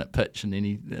 15-minute pitch, and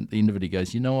then at the end of it he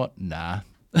goes, you know what? Nah.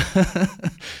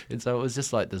 And so it was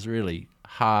just like this really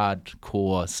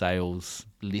hardcore sales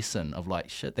lesson of like,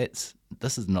 shit, this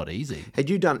is not easy. Had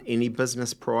you done any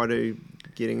business prior to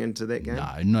getting into that game?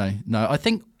 No. I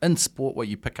think in sport what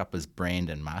you pick up is brand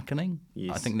and marketing.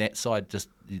 Yes. I think that side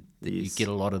you get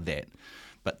a lot of that,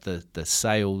 but the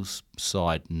sales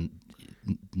side,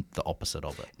 the opposite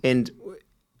of it. And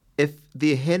if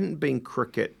there hadn't been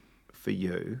cricket for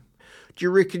you, do you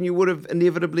reckon you would have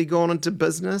inevitably gone into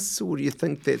business, or do you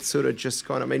think that sort of just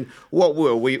kind of, what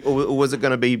were we, or was it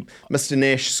going to be Mr.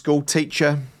 Nash, school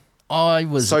teacher? I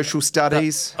was social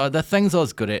studies. The things I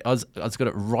was good at, I was good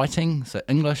at writing, so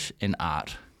English and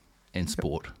art and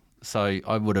sport. So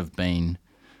I would have been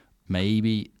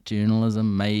maybe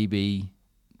journalism, maybe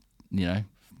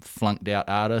flunked out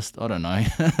artist. I don't know.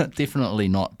 Definitely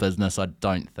not business. I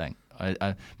don't think.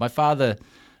 My father.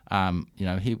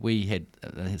 We had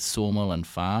a sawmill and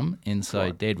farm, and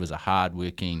so Dad was a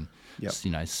hard-working,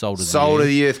 salt of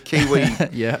the earth Kiwi,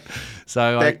 yeah.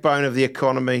 So backbone of the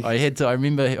economy. I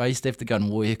remember I used to have to go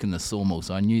and work in the sawmill,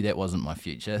 so I knew that wasn't my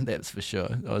future. That's for sure.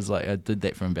 I did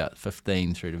that from about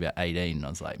 15 through to about 18. And I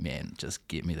was like, man, just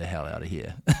get me the hell out of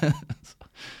here.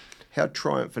 How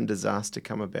triumph and disaster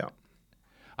come about?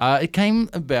 It came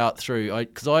about through,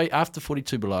 because after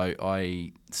 42 Below,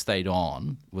 I stayed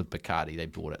on with Bacardi. They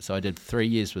bought it. So I did 3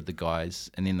 years with the guys,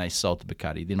 and then they sold to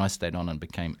Bacardi. Then I stayed on and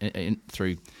became,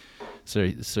 through sort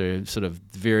of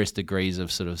various degrees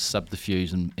of sort of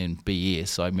subterfuge and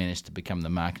BS, I managed to become the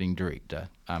marketing director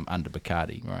under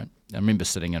Bacardi, right? I remember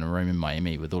sitting in a room in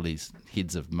Miami with all these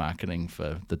heads of marketing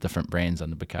for the different brands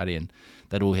under Bacardi, and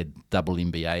they'd all had double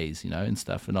MBAs, and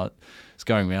stuff. And I was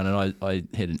going around, and I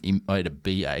had a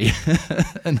BA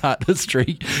in art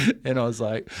history, and I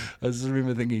just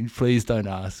remember thinking, please don't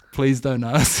ask where my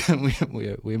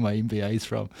MBA's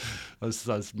from. I was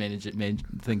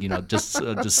thinking I'd just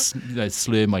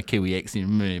slur my Kiwi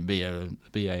accent,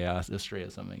 BA art history or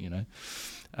something,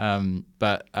 So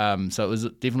it was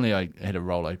definitely, I had a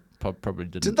role I probably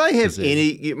didn't. Did they have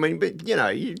any?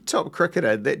 You top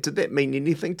cricketer. Did that mean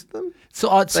anything to them?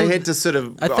 So they had to sort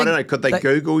of. I don't know. Could they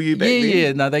Google you back then?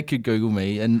 Yeah, no, they could Google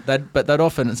me, but they'd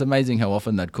often. It's amazing how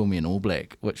often they'd call me an All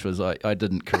Black, which was I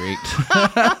didn't correct.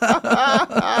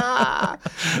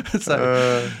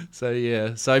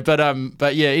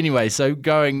 But yeah. Anyway, so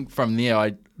going from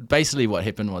there, basically what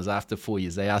happened was after 4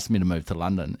 years, they asked me to move to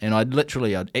London, and I'd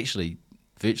actually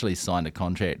virtually signed a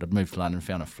contract. I'd moved to London,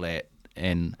 found a flat,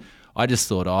 and I just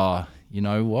thought, you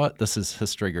know what? This is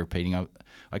history repeating.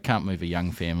 I can't move a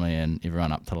young family and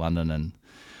everyone up to London, and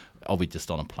I'll be just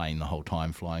on a plane the whole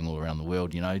time, flying all around the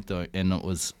world, And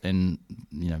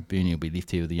Bernie will be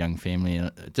left here with a young family, and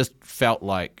it just felt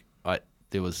like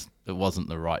it wasn't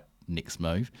the right next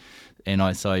move,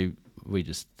 and so we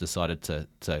just decided to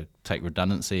take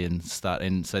redundancy and start.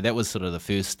 And so that was sort of the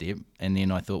first step. And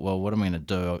then I thought, well, what am I going to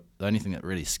do? The only thing that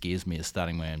really scares me is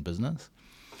starting my own business.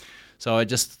 So I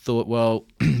just thought, well,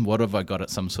 what have I got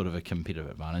at some sort of a competitive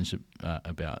advantage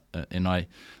about? And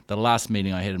the last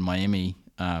meeting I had in Miami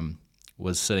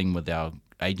was sitting with our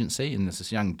agency, and there's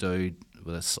this young dude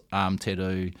with this arm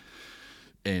tattoo,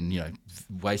 and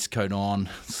waistcoat on,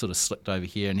 sort of slicked over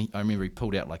here. And I remember he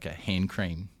pulled out like a hand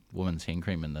cream, woman's hand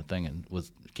cream in the thing, and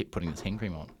kept putting this hand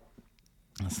cream on.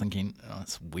 I was thinking,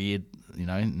 it's weird,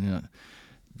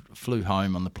 Flew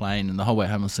home on the plane, and the whole way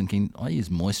home I was thinking, I use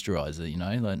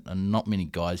moisturiser, and not many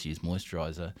guys use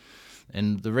moisturiser.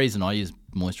 And the reason I use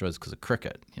moisturiser is because of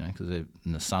cricket, because they're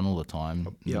in the sun all the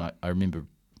time. Yeah. I remember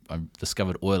I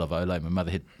discovered oil of Olay. My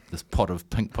mother had this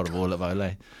pink pot of oil of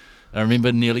Olay. I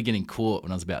remember nearly getting caught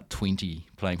when I was about 20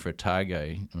 playing for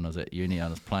Otago when I was at uni. I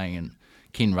was playing, and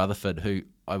Ken Rutherford, who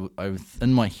I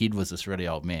in my head was this really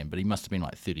old man, but he must have been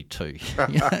like 32,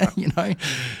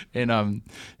 And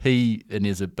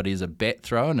he's a bat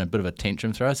thrower and a bit of a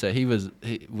tantrum thrower. So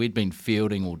we'd been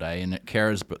fielding all day, and at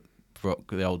Carisbrook,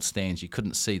 the old stands, you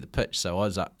couldn't see the pitch. So I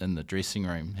was up in the dressing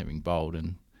room having bowled,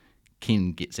 and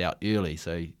Ken gets out early.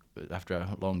 So after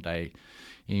a long day,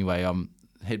 anyway,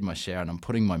 had my shower and I'm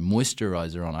putting my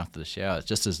moisturiser on after the shower.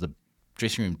 Just as the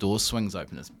dressing room door swings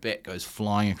open, his bat goes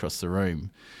flying across the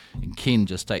room, and Ken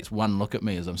just takes one look at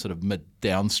me as I'm sort of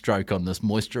mid-downstroke on this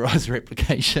moisturiser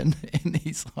application, and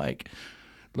he's like,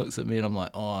 looks at me, and I'm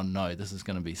like, oh no, this is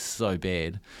going to be so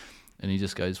bad. And he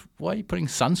just goes, why are you putting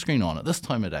sunscreen on at this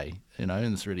time of day? In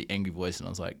this really angry voice, and I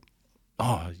was like,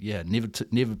 oh yeah,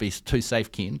 never be too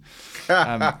safe, Ken.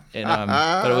 But it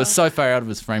was so far out of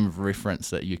his frame of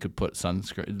reference that you could put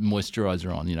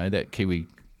moisturiser on, that Kiwi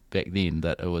back then,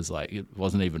 that it was like it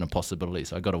wasn't even a possibility.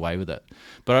 So I got away with it.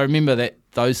 But I remember that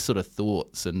those sort of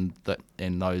thoughts and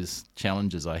those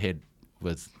challenges I had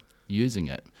with using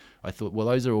it, I thought, well,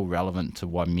 those are all relevant to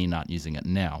why men aren't using it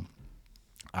now.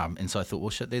 And so I thought, well,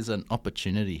 shit, there's an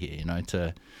opportunity here,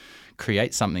 to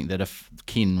create something that if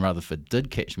Ken Rutherford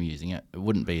did catch me using it, it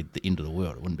wouldn't be the end of the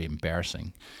world. It wouldn't be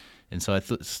embarrassing. And so I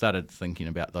started thinking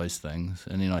about those things.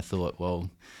 And then I thought, well,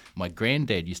 my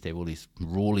granddad used to have all these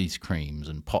Rawley's creams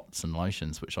and pots and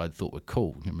lotions, which I thought were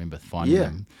cool. I remember finding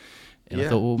them. And I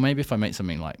thought, well, maybe if I make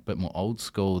something like a bit more old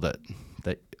school that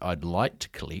I'd like to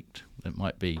collect, it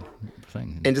might be a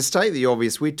thing. And to state the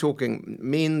obvious, we're talking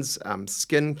men's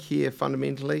skin care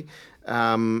fundamentally.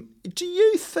 Do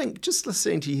you think, just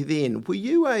listening to you then, were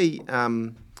you a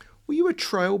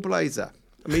trailblazer?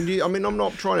 I'm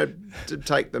not trying to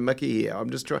take the mickey here. I'm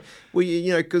just trying. Well,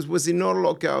 because was there not a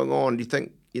lot going on? Do you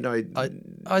think?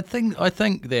 I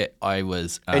think that I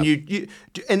was. And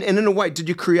and in a way, did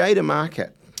you create a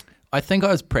market? I think I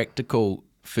was practical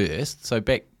first. So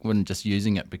back when just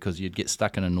using it because you'd get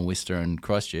stuck in an oyster in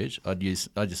Christchurch, I just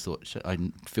thought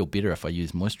I'd feel better if I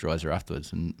used moisturiser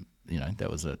afterwards, and that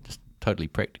was just totally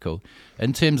practical.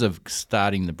 In terms of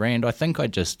starting the brand, I think I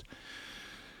just.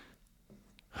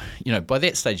 By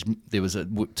that stage, there was a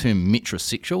term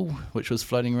metrosexual, which was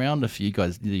floating around. If you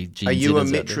guys, the Gen Are you a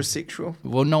Zers metrosexual?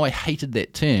 Well, no, I hated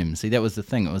that term. See, that was the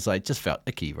thing. It was like, it just felt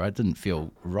icky, right? It didn't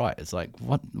feel right. It's like,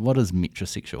 what is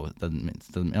metrosexual? It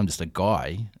doesn't. I'm just a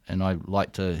guy, and I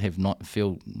like to not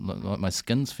feel like my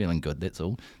skin's feeling good. That's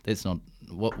all. That's not.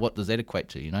 What does that equate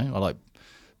to? I like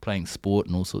playing sport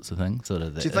and all sorts of things. Sort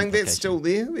of. Do you think that's still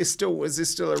there? Is there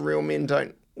still a real men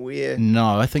don't wear?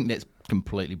 No, I think that's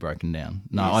completely broken down.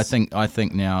 No, yes. I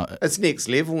think now it's next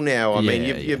level now. I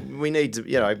mean, we need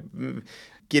to,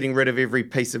 getting rid of every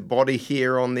piece of body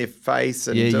hair on their face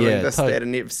and doing this, that,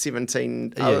 and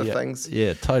 17 other things.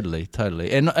 Yeah, totally.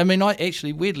 And I mean, I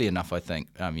actually, weirdly enough, I think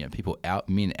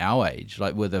men our age,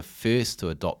 like, were the first to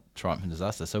adopt triumph and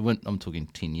disaster. So I'm talking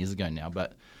 10 years ago now,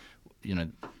 but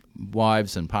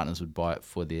wives and partners would buy it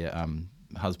for their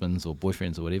husbands or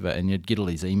boyfriends or whatever, and you'd get all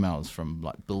these emails from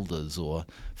like builders or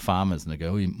farmers, and they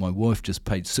go, my wife just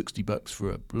paid $60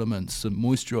 for a blimmin' some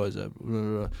moisturiser,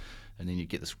 and then you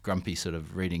get this grumpy sort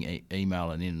of reading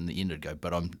email, and then in the end it'd go,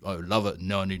 but I love it,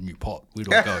 now I need a new pot, where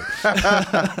do I go?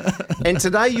 And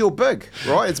today you're big,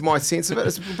 right? It's my sense of it.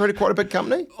 It's quite a big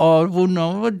company. Oh well,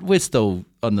 no, we're still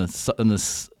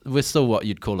we're still what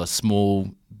you'd call a small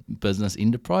business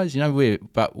enterprise,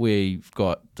 but we've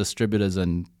got distributors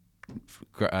in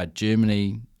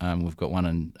Germany, we've got one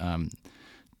in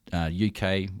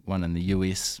UK, one in the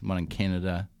US, one in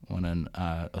Canada, one in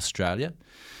Australia.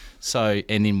 So,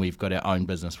 and then we've got our own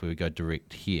business where we go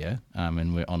direct here,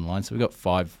 and we're online. So we've got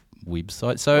 5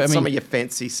 websites. So some of your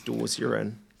fancy stores you're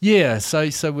in. Yeah, so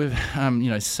we've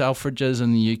Selfridges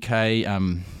in the UK.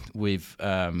 We've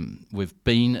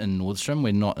been in Nordstrom.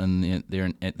 We're not in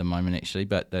there at the moment actually,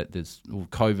 but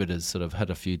COVID has sort of hit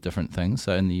a few different things.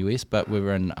 So in the US, but we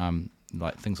were in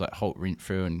like things like Holt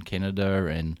Renfrew in Canada,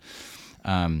 and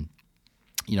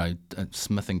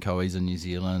Smith and Co's in New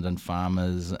Zealand, and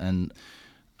Farmers, and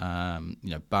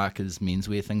Barker's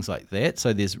menswear, things like that.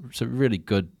 So there's some really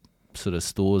good sort of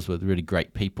stores with really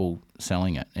great people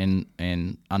selling it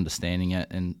and understanding it,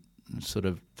 and sort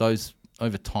of those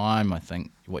over time. I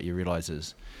think what you realise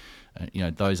is,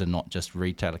 those are not just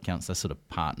retail accounts; they're sort of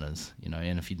partners.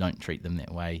 And if you don't treat them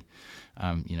that way,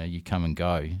 you come and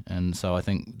go. And so I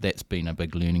think that's been a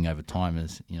big learning over time.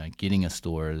 Is getting a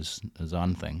store is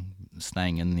one thing,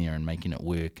 staying in there and making it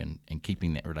work and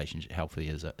keeping that relationship healthy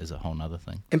is a whole other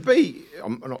thing. And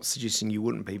I'm not suggesting you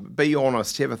wouldn't be, but be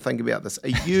honest, have a think about this. Are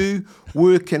you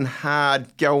working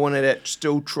hard, going at it,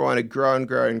 still trying to grow and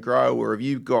grow and grow, or have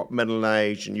you got middle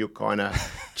age and you're kind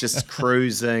of just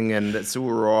cruising and it's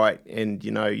all right and,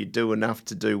 you do enough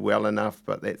to do well enough,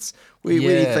 but that's where do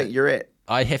you think you're at?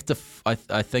 I have to.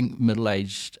 I think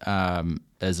middle-aged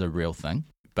is a real thing,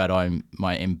 but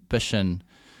my ambition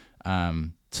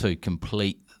to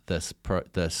complete this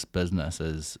business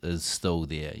is still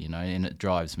there, and it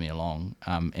drives me along.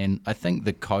 And I think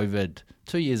the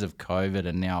 2 years of COVID,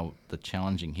 and now the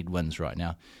challenging headwinds right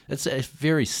now, it's a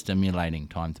very stimulating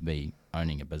time to be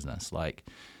owning a business. Like,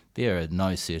 there are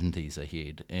no certainties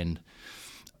ahead, and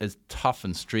as tough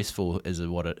and stressful as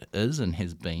what it is and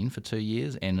has been for 2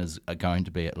 years and is going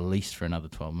to be at least for another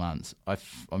 12 months,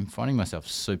 I'm finding myself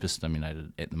super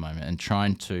stimulated at the moment and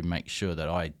trying to make sure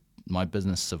that my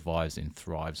business survives and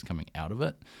thrives coming out of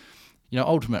it.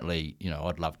 Ultimately,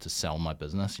 I'd love to sell my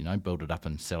business, build it up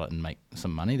and sell it and make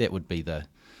some money. That would be the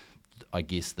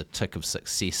tick of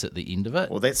success at the end of it.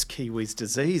 Well, that's Kiwi's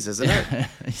disease, isn't it? Yeah.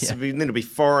 So we need to be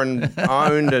foreign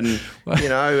owned, and you've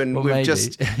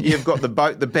got the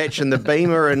boat, the batch, and the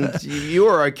beamer, and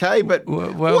you're okay. But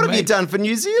what have you done for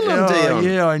New Zealand, Dion?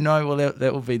 Yeah, I know. Well,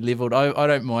 that will be levelled. I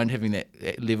don't mind having that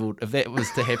levelled. If that was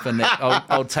to happen,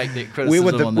 I'll take that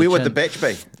criticism. Where would the batch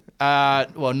be?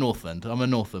 Northland. I'm a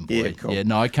Northland boy. Yeah, cool. Yeah,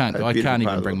 no, I can't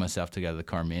even bring myself to go to the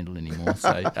Coromandel anymore.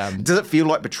 So, does it feel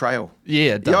like betrayal?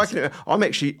 Yeah, it does. Yeah, I'm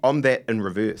that in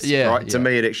reverse. Yeah, right. Yeah. To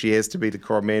me, it actually has to be the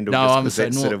Coromandel. No, I'm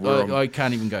saying I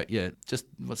can't even go. Yeah, just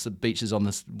what's the beaches on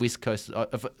this west coast?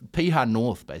 Piha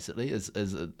North basically is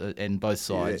and both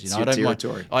sides. Yeah, I don't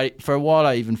territory. mind. For a while,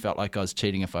 I even felt like I was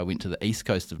cheating if I went to the east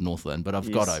coast of Northland, but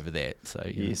I've got over that. So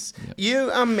yes, you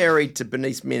are married to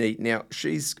Bernice Mene. Now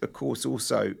she's of course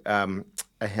also a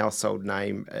household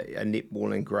name, a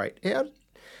netballing great.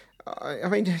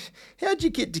 How'd you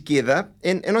get together?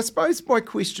 And I suppose my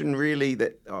question really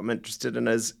that I'm interested in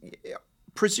is,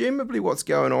 presumably what's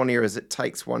going on here is it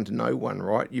takes one to know one,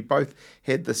 right? You both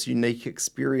had this unique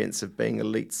experience of being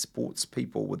elite sports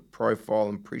people with profile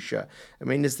and pressure. I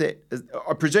mean, I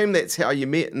presume that's how you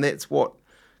met and that's what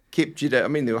kept you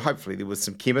to, hopefully there was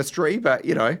some chemistry, but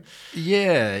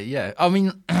Yeah.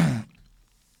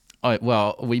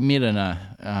 We met in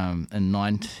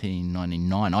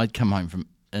 1999. I'd come home from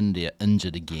India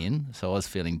injured again, so I was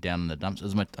feeling down in the dumps. I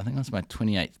think it was my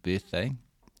 28th birthday,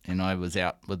 and I was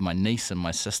out with my niece and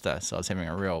my sister, so I was having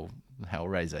a real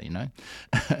hellraiser,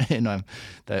 and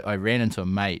I ran into a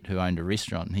mate who owned a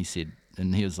restaurant,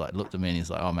 and he was like, looked at me and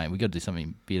he's like, oh mate, we got to do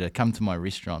something better. Come to my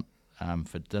restaurant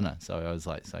for dinner. So I was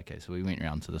like, okay. So we went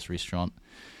around to this restaurant.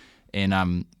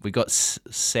 And we got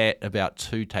sat about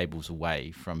 2 tables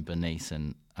away from Bernice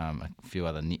and a few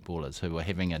other netballers who were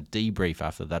having a debrief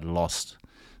after they'd lost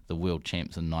the world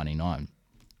champs in '99,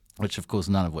 which of course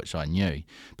none of which I knew.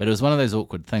 But it was one of those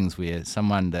awkward things where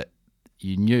someone that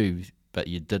you knew but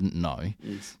you didn't know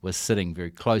was sitting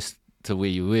very close to where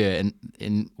you were,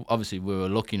 and obviously we were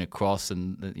looking across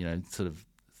and sort of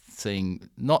seeing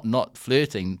not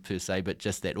flirting per se, but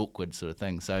just that awkward sort of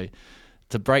thing. So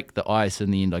to break the ice,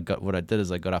 in the end, I got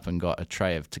up and got a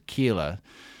tray of tequila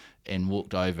and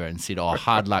walked over and said, oh,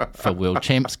 hard luck for world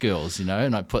champs girls,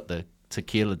 and I put the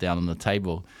tequila down on the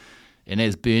table. And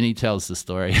as Bernie tells the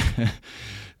story,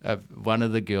 one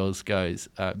of the girls goes,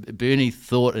 Bernie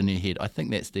thought in her head, I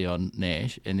think that's Dion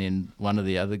Nash. And then one of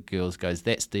the other girls goes,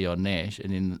 that's Dion Nash.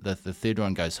 And then the third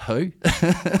one goes, who?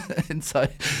 And so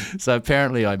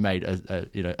apparently I made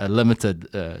a limited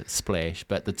splash,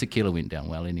 but the tequila went down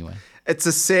well anyway. It's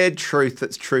a sad truth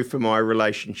that's true for my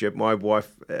relationship, my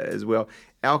wife as well.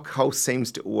 Alcohol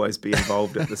seems to always be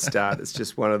involved at the start. It's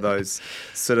just one of those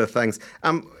sort of things.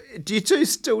 Do you two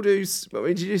still do you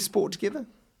do sport together?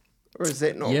 Or is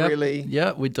that not really?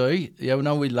 Yeah, we do. Yeah,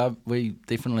 no, we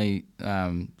definitely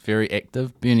very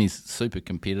active. Bernie's super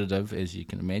competitive, as you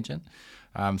can imagine.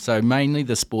 So mainly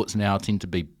the sports now tend to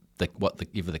be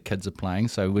whatever the kids are playing.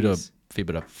 So we do a fair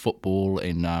bit of football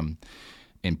and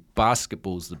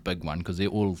basketball's the big one because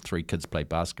all 3 kids play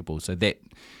basketball. So that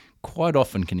quite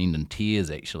often can end in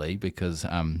tears actually because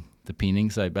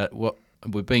depending. So, but what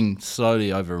we're being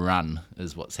slowly overrun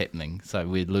is what's happening. So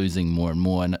we're losing more and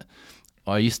more. And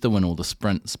I used to win all the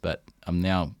sprints, but I'm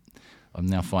now I'm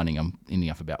now finding I'm ending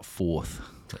up about fourth,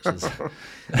 which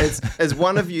is Is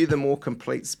one of you the more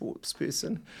complete sports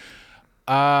person?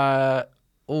 tough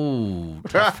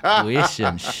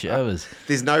question. Showers.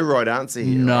 There's no right answer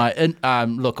here. No, right?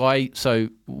 and look, I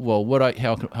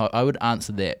would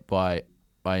answer that by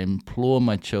I implore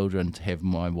my children to have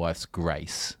my wife's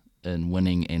grace in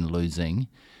winning and losing,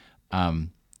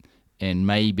 and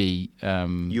maybe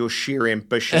Your sheer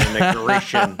ambition and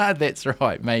aggression. that's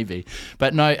right, maybe.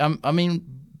 But no, I mean,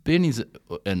 Bernie's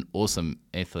an awesome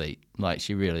athlete, like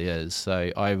she really is.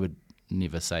 So I would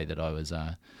never say that I was,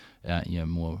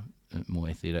 more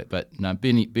athletic. But no,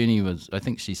 Bernie was. I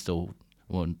think she still,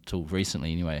 well, until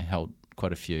recently anyway, held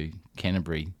quite a few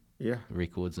Canterbury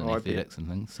records in athletics and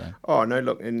things. So. Oh no,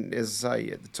 look, and as I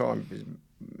say at the time, it was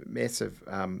massive.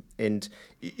 And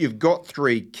you've got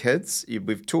 3 kids.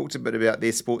 We've talked a bit about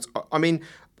their sports. I mean,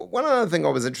 one other thing I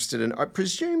was interested in, I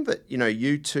presume that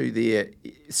you two there,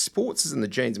 sports is in the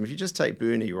genes. I mean, if you just take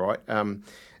Bernie, right?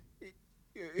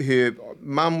 Her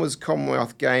mum was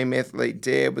Commonwealth game athlete,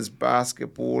 dad was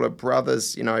basketballer,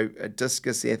 brothers, a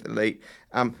discus athlete.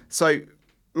 So,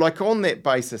 like on that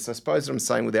basis, I suppose what I'm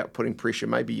saying without putting pressure,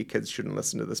 maybe your kids shouldn't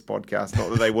listen to this podcast, not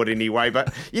that they would anyway,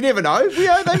 but you never know.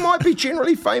 They might be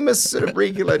generally famous sort of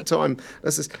regular time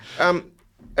listeners.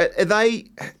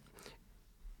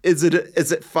 Is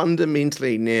it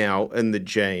fundamentally now in the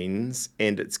genes,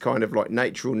 and it's kind of like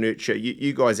natural nurture?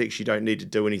 You guys actually don't need to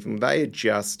do anything. They are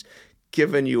just,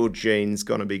 given your genes,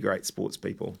 going to be great sports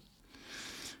people.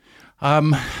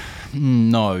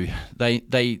 No,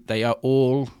 they are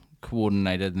all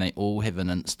coordinated and they all have an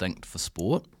instinct for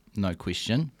sport, no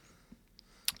question.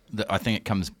 I think it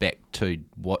comes back to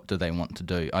what do they want to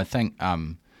do. I think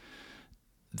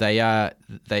they are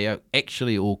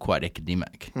actually all quite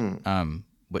academic,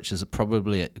 which is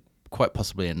quite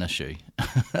possibly an issue.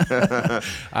 I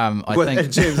think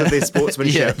in terms of their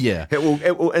sportsmanship, yeah.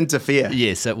 It will interfere.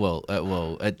 Yes, it will.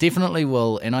 It definitely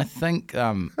will. And I think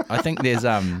there's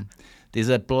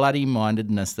a bloody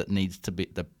mindedness that needs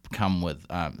to come with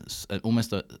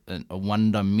almost a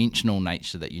one-dimensional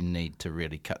nature that you need to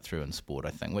really cut through in sport, I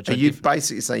think. Which Are you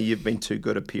basically saying you've been too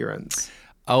good at parents?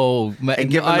 Oh,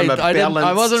 and given them a balance.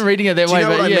 I wasn't reading it that way,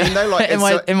 but yeah. Mean, though? Like,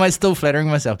 am I still flattering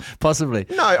myself? Possibly.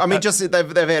 No, I mean, just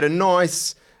they've had a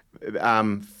nice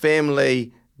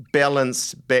family,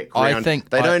 balanced background.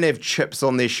 They don't have chips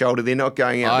on their shoulder. They're not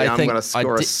going out there, I'm going to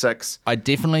score a 6. I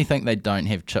definitely think they don't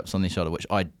have chips on their shoulder, which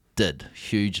I did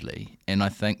hugely. And I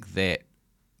think that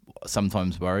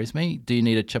sometimes worries me. Do you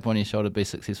need a chip on your shoulder to be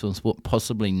successful in sport?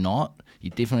 Possibly not. You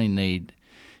definitely need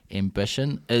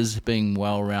ambition. Is being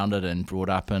well-rounded and brought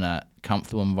up in a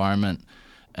comfortable environment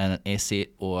and an asset,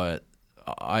 or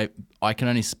I can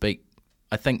only speak.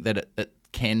 I think that it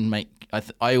can make.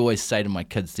 I always say to my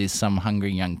kids, there's some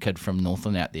hungry young kid from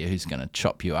Northland out there who's going to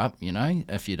chop you up,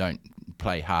 if you don't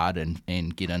play hard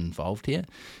and get involved here.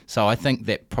 So I think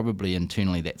that probably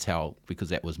internally that's how, because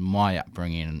that was my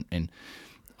upbringing, and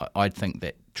I think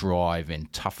that drive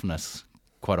and toughness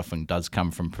quite often does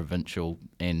come from provincial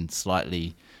and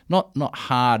slightly not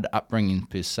hard upbringing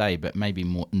per se, but maybe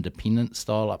more independent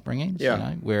style upbringings.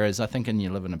 Yeah. Whereas I think you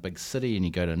live in a big city and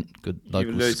you go to good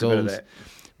local you lose schools. a bit of that.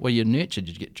 Well, you're nurtured.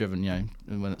 You get driven.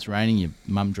 When it's raining, your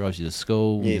mum drives you to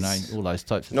school. Yes. All those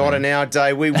types of Not things. in our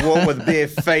day. We walked with bare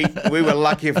feet. We were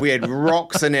lucky if we had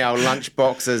rocks in our lunch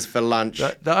boxes for lunch.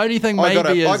 The only thing I got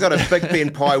is a Big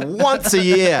Ben pie once a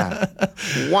year.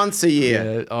 Once a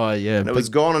year. Yeah. Oh yeah. And it was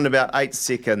gone in about 8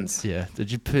 seconds. Yeah.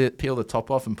 Did you peel the top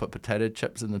off and put potato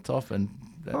chips in the top? And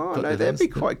That'd be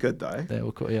quite good though. They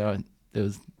were quite,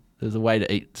 there's a way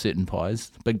to eat certain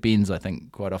pies. Big Bens, I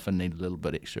think, quite often need a little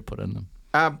bit extra put in them.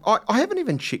 I haven't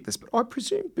even checked this, but I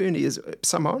presume Bernie is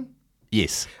Samoan.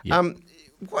 Yes. Yeah.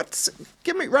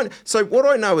 Give me run. So what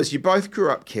I know is you both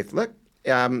grew up Catholic,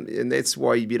 and that's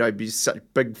why be such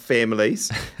big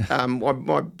families.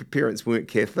 My parents weren't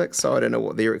Catholic, so I don't know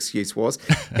what their excuse was.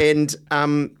 And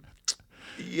I'm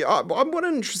what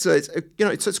I'm interested. So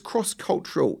it's cross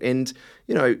cultural, and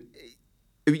was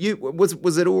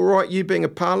it all right you being a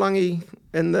Palangi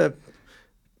in the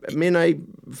Mene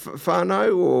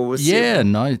whānau, or was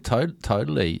totally.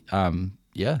 Totally.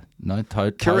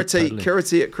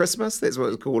 Kiriti at Christmas, that's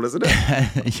what it's called, isn't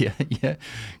it? yeah.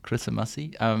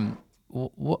 Christmasy. I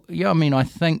mean, I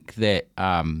think that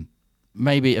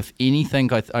maybe if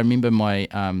anything, I remember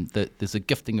there's a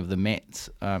gifting of the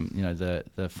mats,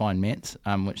 the fine mats,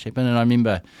 which happened, and I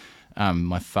remember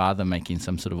my father making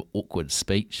some sort of awkward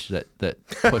speech that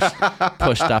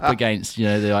pushed up against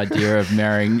the idea of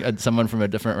marrying someone from a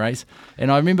different race.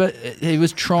 And I remember he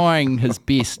was trying his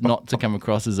best not to come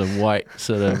across as a white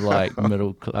sort of like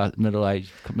middle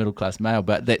class male,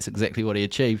 but that's exactly what he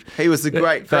achieved. He was the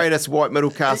greatest white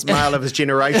middle class male of his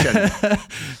generation.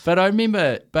 But I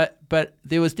remember, but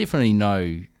there was definitely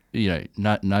no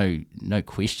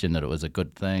question that it was a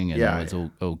good thing and it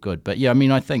was all good. But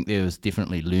I think there was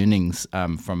definitely learnings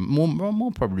from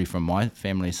more probably from my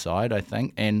family's side, I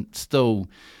think, and still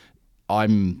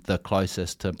I'm the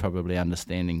closest to probably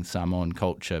understanding Samoan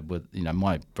culture. With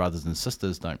my brothers and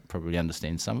sisters don't probably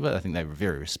understand some of it. I think they were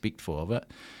very respectful of it.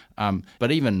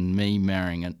 But even me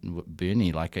marrying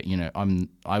Bernie,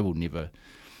 I will never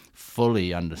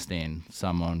fully understand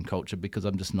Samoan culture because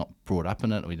I'm just not brought up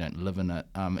in it. We don't live in it,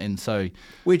 and so.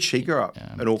 Where'd she grow up?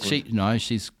 In Auckland.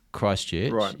 She's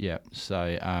Christchurch. Right. Yeah. So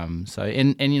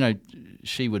and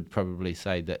she would probably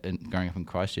say that growing up in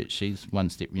Christchurch, she's one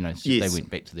step. They went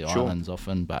back to the islands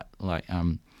often, but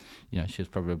she was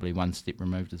probably one step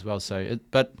removed as well. So,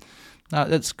 but no,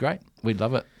 that's great. We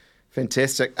love it.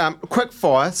 Fantastic. Quick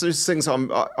fire. So these things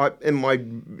I in my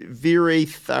very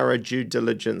thorough due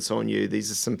diligence on you,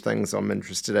 these are some things I'm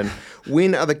interested in.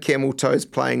 When are the Camel Toes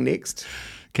playing next?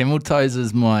 Camel Toes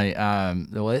is my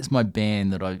that's my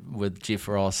band that I with Jeff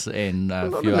Ross and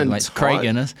a few other mates. Craig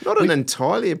Innes. Not an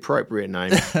entirely appropriate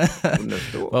name. Wouldn't have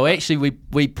thought. Well, actually,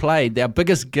 we played. Our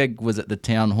biggest gig was at the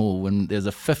Town Hall when there was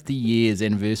a 50 years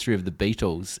anniversary of the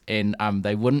Beatles, and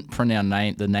they wouldn't print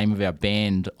the name of our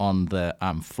band on the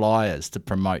flyers to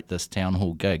promote this Town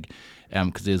Hall gig.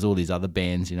 Because there's all these other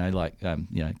bands,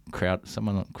 Crowded,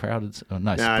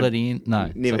 Split End,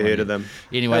 no, never heard of them.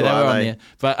 Anyway, they were on there,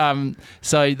 but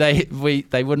so they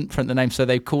wouldn't print the name, so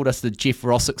they called us the Jeff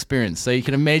Ross Experience. So you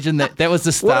can imagine that was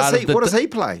the start. What does he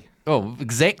play? Oh,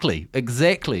 exactly. A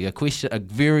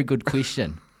very good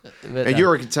question. But, and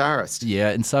you're a guitarist.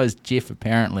 Yeah, and so is Jeff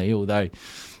apparently, although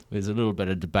there's a little bit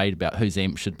of debate about whose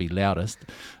amp should be loudest.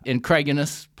 And Craig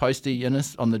Innes, Posty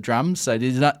Innes on the drums. So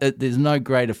there's no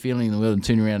greater feeling in the world than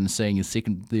turning around and seeing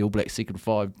the All Black second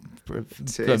five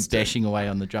bashing away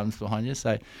on the drums behind you.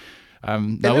 So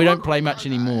no, we don't play much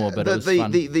anymore, but it was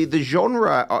fun. The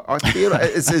genre, I feel,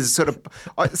 is sort of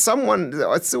I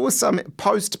saw some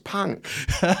post-punk.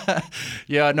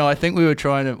 Yeah, no, I think we wrote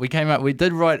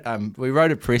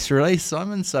a press release,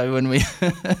 Simon. So when we,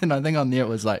 and I think on there it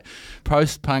was like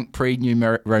post-punk,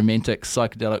 pre-new romantic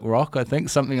psychedelic rock. I think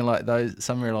something like those,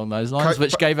 somewhere along those lines,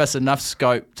 which gave us enough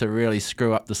scope to really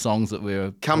screw up the songs that we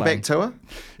were comeback tour.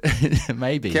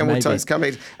 Maybe Camel Toes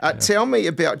comeback. Tell me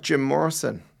about Jim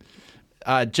Morrison.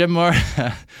 Jim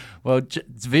Morrison, well,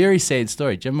 it's a very sad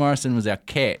story. Jim Morrison was our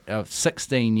cat of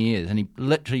 16 years, and he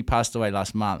literally passed away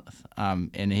last month.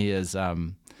 And he is a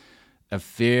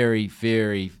very,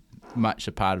 very much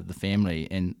a part of the family,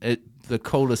 and the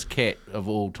coolest cat of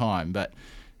all time. But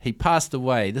he passed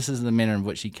away. This is the manner in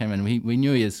which he came in. We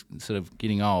knew he was sort of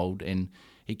getting old, and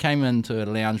he came into a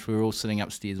lounge. We were all sitting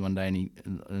upstairs one day, and he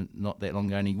not that long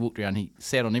ago, and he walked around. He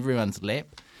sat on everyone's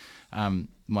lap.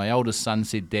 My oldest son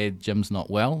said, "Dad, Jim's not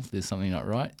well. There's something not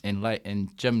right."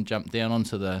 And Jim jumped down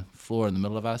onto the floor in the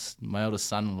middle of us. My oldest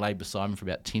son lay beside him for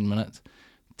about 10 minutes.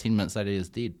 10 minutes later, he was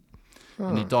dead. Oh.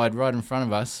 And he died right in front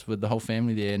of us with the whole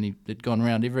family there, and he'd gone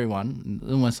around everyone,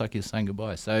 almost like he was saying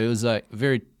goodbye. So it was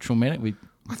very traumatic.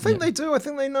 I think they do. I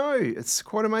think they know. It's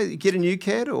quite amazing. You get a new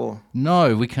cat, or?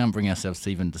 No, we can't bring ourselves to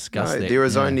even discuss that. There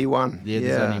is only one. Yeah,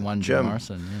 there's only one Jim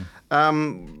Morrison. Yeah.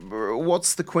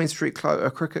 What's the Queen Street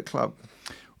Club, cricket club?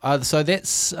 So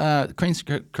that's Queen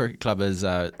Street Cricket Club is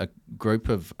a group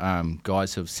of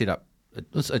guys who have set up.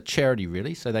 It's a charity,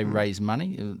 really. So they raise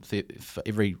money. For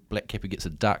every black cap who gets a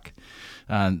duck,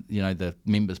 the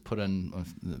members put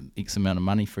in X amount of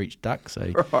money for each duck.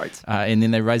 So, right. And then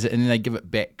they raise it, and then they give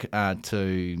it back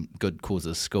to good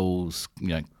causes, schools.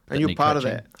 And you're part of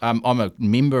that. I'm a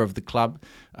member of the club.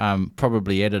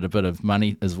 Probably added a bit of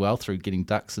money as well through getting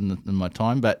ducks in my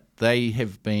time, but they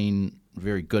have been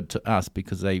very good to us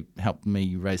because they helped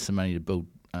me raise some money to build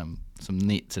some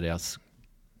nets at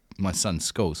my son's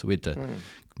school. So we had to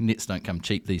nets don't come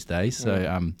cheap these days.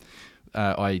 So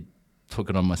I took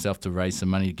it on myself to raise some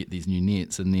money to get these new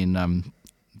nets, and then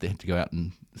they had to go out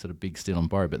and sort of beg, steal and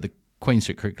borrow. But the Queen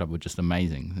Street Cricket Club were just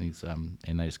amazing.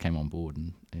 And they just came on board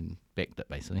and backed it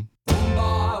basically. I'm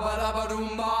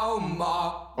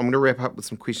going to wrap up with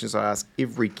some questions I ask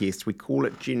every guest. We call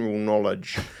it general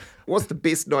knowledge. What's the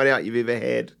best night out you've ever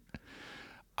had?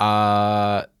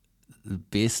 The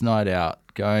best night out,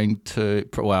 going to,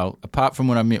 well, apart from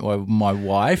when I met my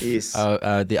wife, yes,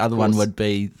 the other one would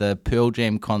be the Pearl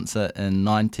Jam concert in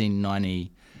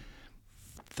 1990.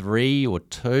 3 or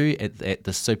 2 at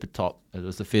the Super Top. It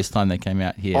was the first time they came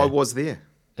out here. I was there.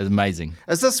 It was amazing.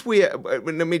 Is this where,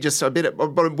 let me just, I bet it,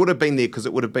 but it would have been there because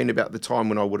it would have been about the time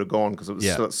when I would have gone because it was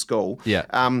still at school. Yeah.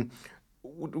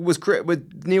 Was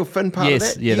Neil Finn part of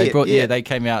that? They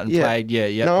came out and played.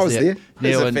 Yeah. No, I was there.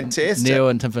 Neil and fantastic. Neil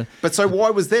and Tim Finn. But so why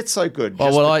was that so good? I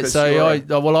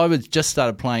was just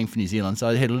started playing for New Zealand, so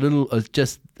I had a little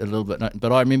bit.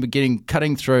 But I remember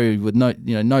cutting through with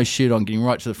no shirt on, getting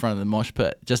right to the front of the mosh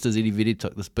pit, just as Eddie Vedder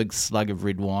took this big slug of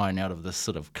red wine out of this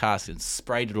sort of cask and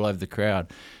sprayed it all over the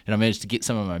crowd, and I managed to get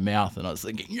some in my mouth, and I was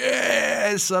thinking,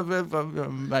 yes, I've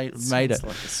made it.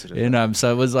 Like and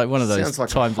so it was like one of those sounds like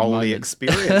times a holy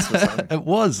experience. Or something. It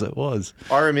was.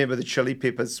 I remember the Chili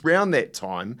Peppers around that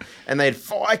time, and they had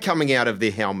fire coming out of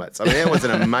their helmets. I mean, that was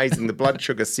an amazing, the Blood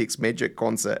Sugar Sex Magic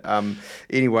concert.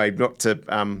 Anyway, not to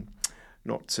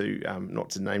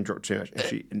name drop too much.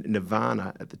 Actually,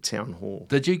 Nirvana at the town hall.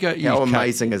 Did you go? How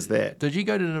amazing is that? Did you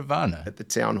go to Nirvana at the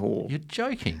town hall? You're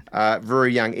joking.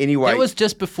 Very young. Anyway, that was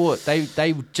just before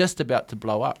they were just about to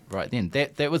blow up. Right then,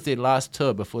 that was their last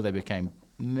tour before they became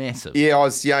massive. Yeah, I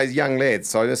was young lad,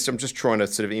 so I'm just trying to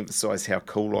sort of emphasise how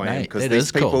cool I am because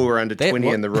these people who are under 20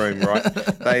 in the room, right?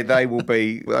 they will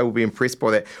be impressed by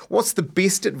that. What's the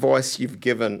best advice you've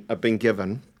been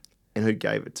given, and who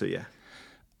gave it to you?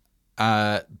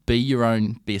 Be your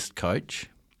own best coach,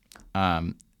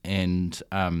 oh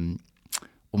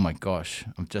my gosh,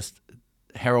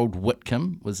 Harold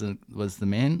Whitcomb was the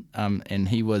man, and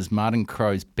he was Martin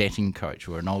Crowe's batting coach,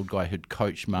 or an old guy who'd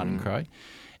coached Martin Crowe.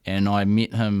 And I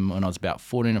met him when I was about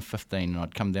 14 or 15, and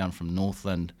I'd come down from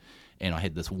Northland, and I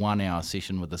had this 1 hour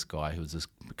session with this guy who was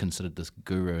considered this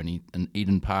guru in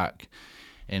Eden Park.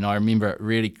 And I remember it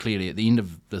really clearly at the end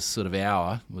of this sort of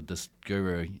hour with this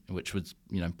guru, which was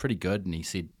pretty good. And he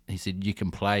said you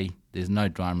can play. There's no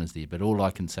dramas there, but all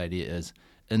I can say to you is,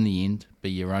 in the end,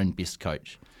 be your own best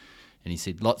coach. And he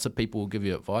said lots of people will give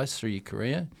you advice through your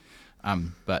career,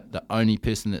 but the only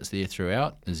person that's there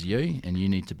throughout is you, and you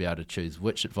need to be able to choose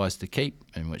which advice to keep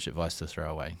and which advice to throw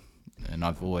away. And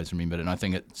I've always remembered it, and I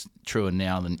think it's truer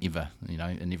now than ever,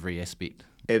 in every aspect.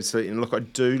 Absolutely. And look, I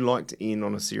do like to end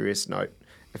on a serious note.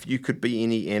 If you could be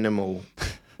any animal,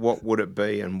 what would it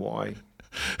be and why?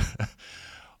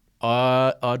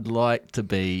 I'd like to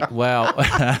be,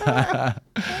 I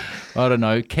don't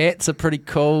know, cats are pretty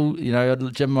cool,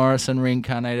 Jim Morrison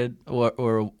reincarnated,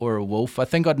 or a wolf. I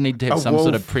think I'd need to have some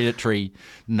sort of predatory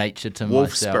nature to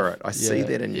wolf myself. Spirit, I see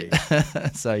that in you.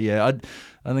 So yeah,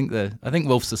 I think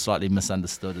wolves are slightly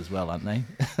misunderstood as well, aren't they?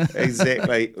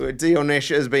 Exactly. Dion Nash,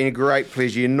 has been a great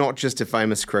pleasure. You're not just a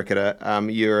famous cricketer.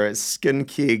 You're a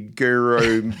skincare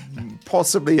guru,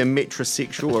 possibly a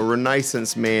metrosexual, a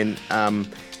renaissance man, and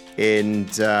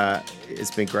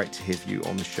it's been great to have you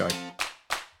on the show.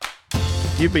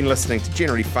 You've been listening to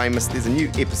Generally Famous. There's a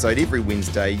new episode every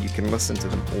Wednesday. You can listen to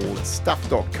them all at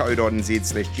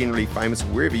stuff.co.nz/generallyfamous,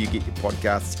 wherever you get your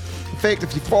podcasts. In fact,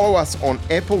 if you follow us on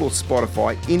Apple or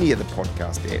Spotify, any of the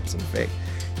podcast apps, in fact,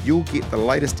 you'll get the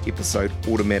latest episode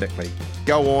automatically.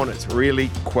 Go on, it's really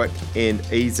quick and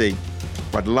easy.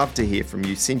 I'd love to hear from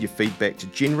you. Send your feedback to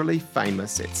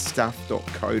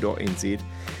generallyfamous@stuff.co.nz.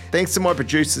 Thanks to my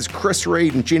producers, Chris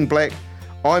Reed and Jen Black.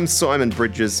 I'm Simon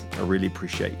Bridges. I really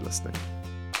appreciate you listening.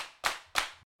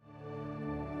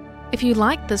 If you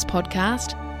like this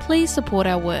podcast, please support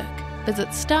our work.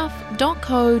 Visit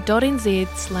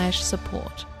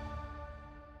stuff.co.nz/support.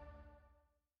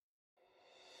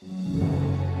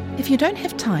 If you don't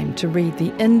have time to read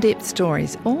the in-depth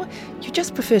stories, or you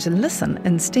just prefer to listen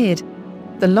instead,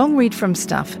 The Long Read from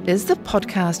Stuff is the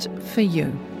podcast for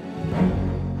you.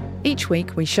 Each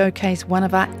week we showcase one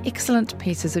of our excellent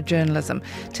pieces of journalism,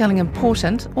 telling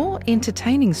important or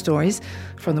entertaining stories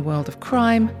from the world of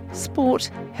crime, sport,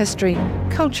 history,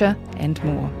 culture and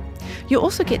more. You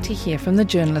also get to hear from the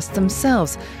journalists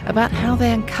themselves about how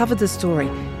they uncovered the story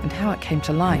and how it came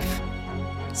to life.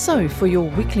 So for your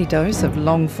weekly dose of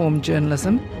long-form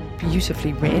journalism,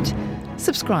 beautifully read,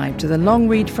 subscribe to The Long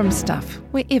Read from Stuff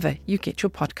wherever you get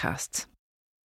your podcasts.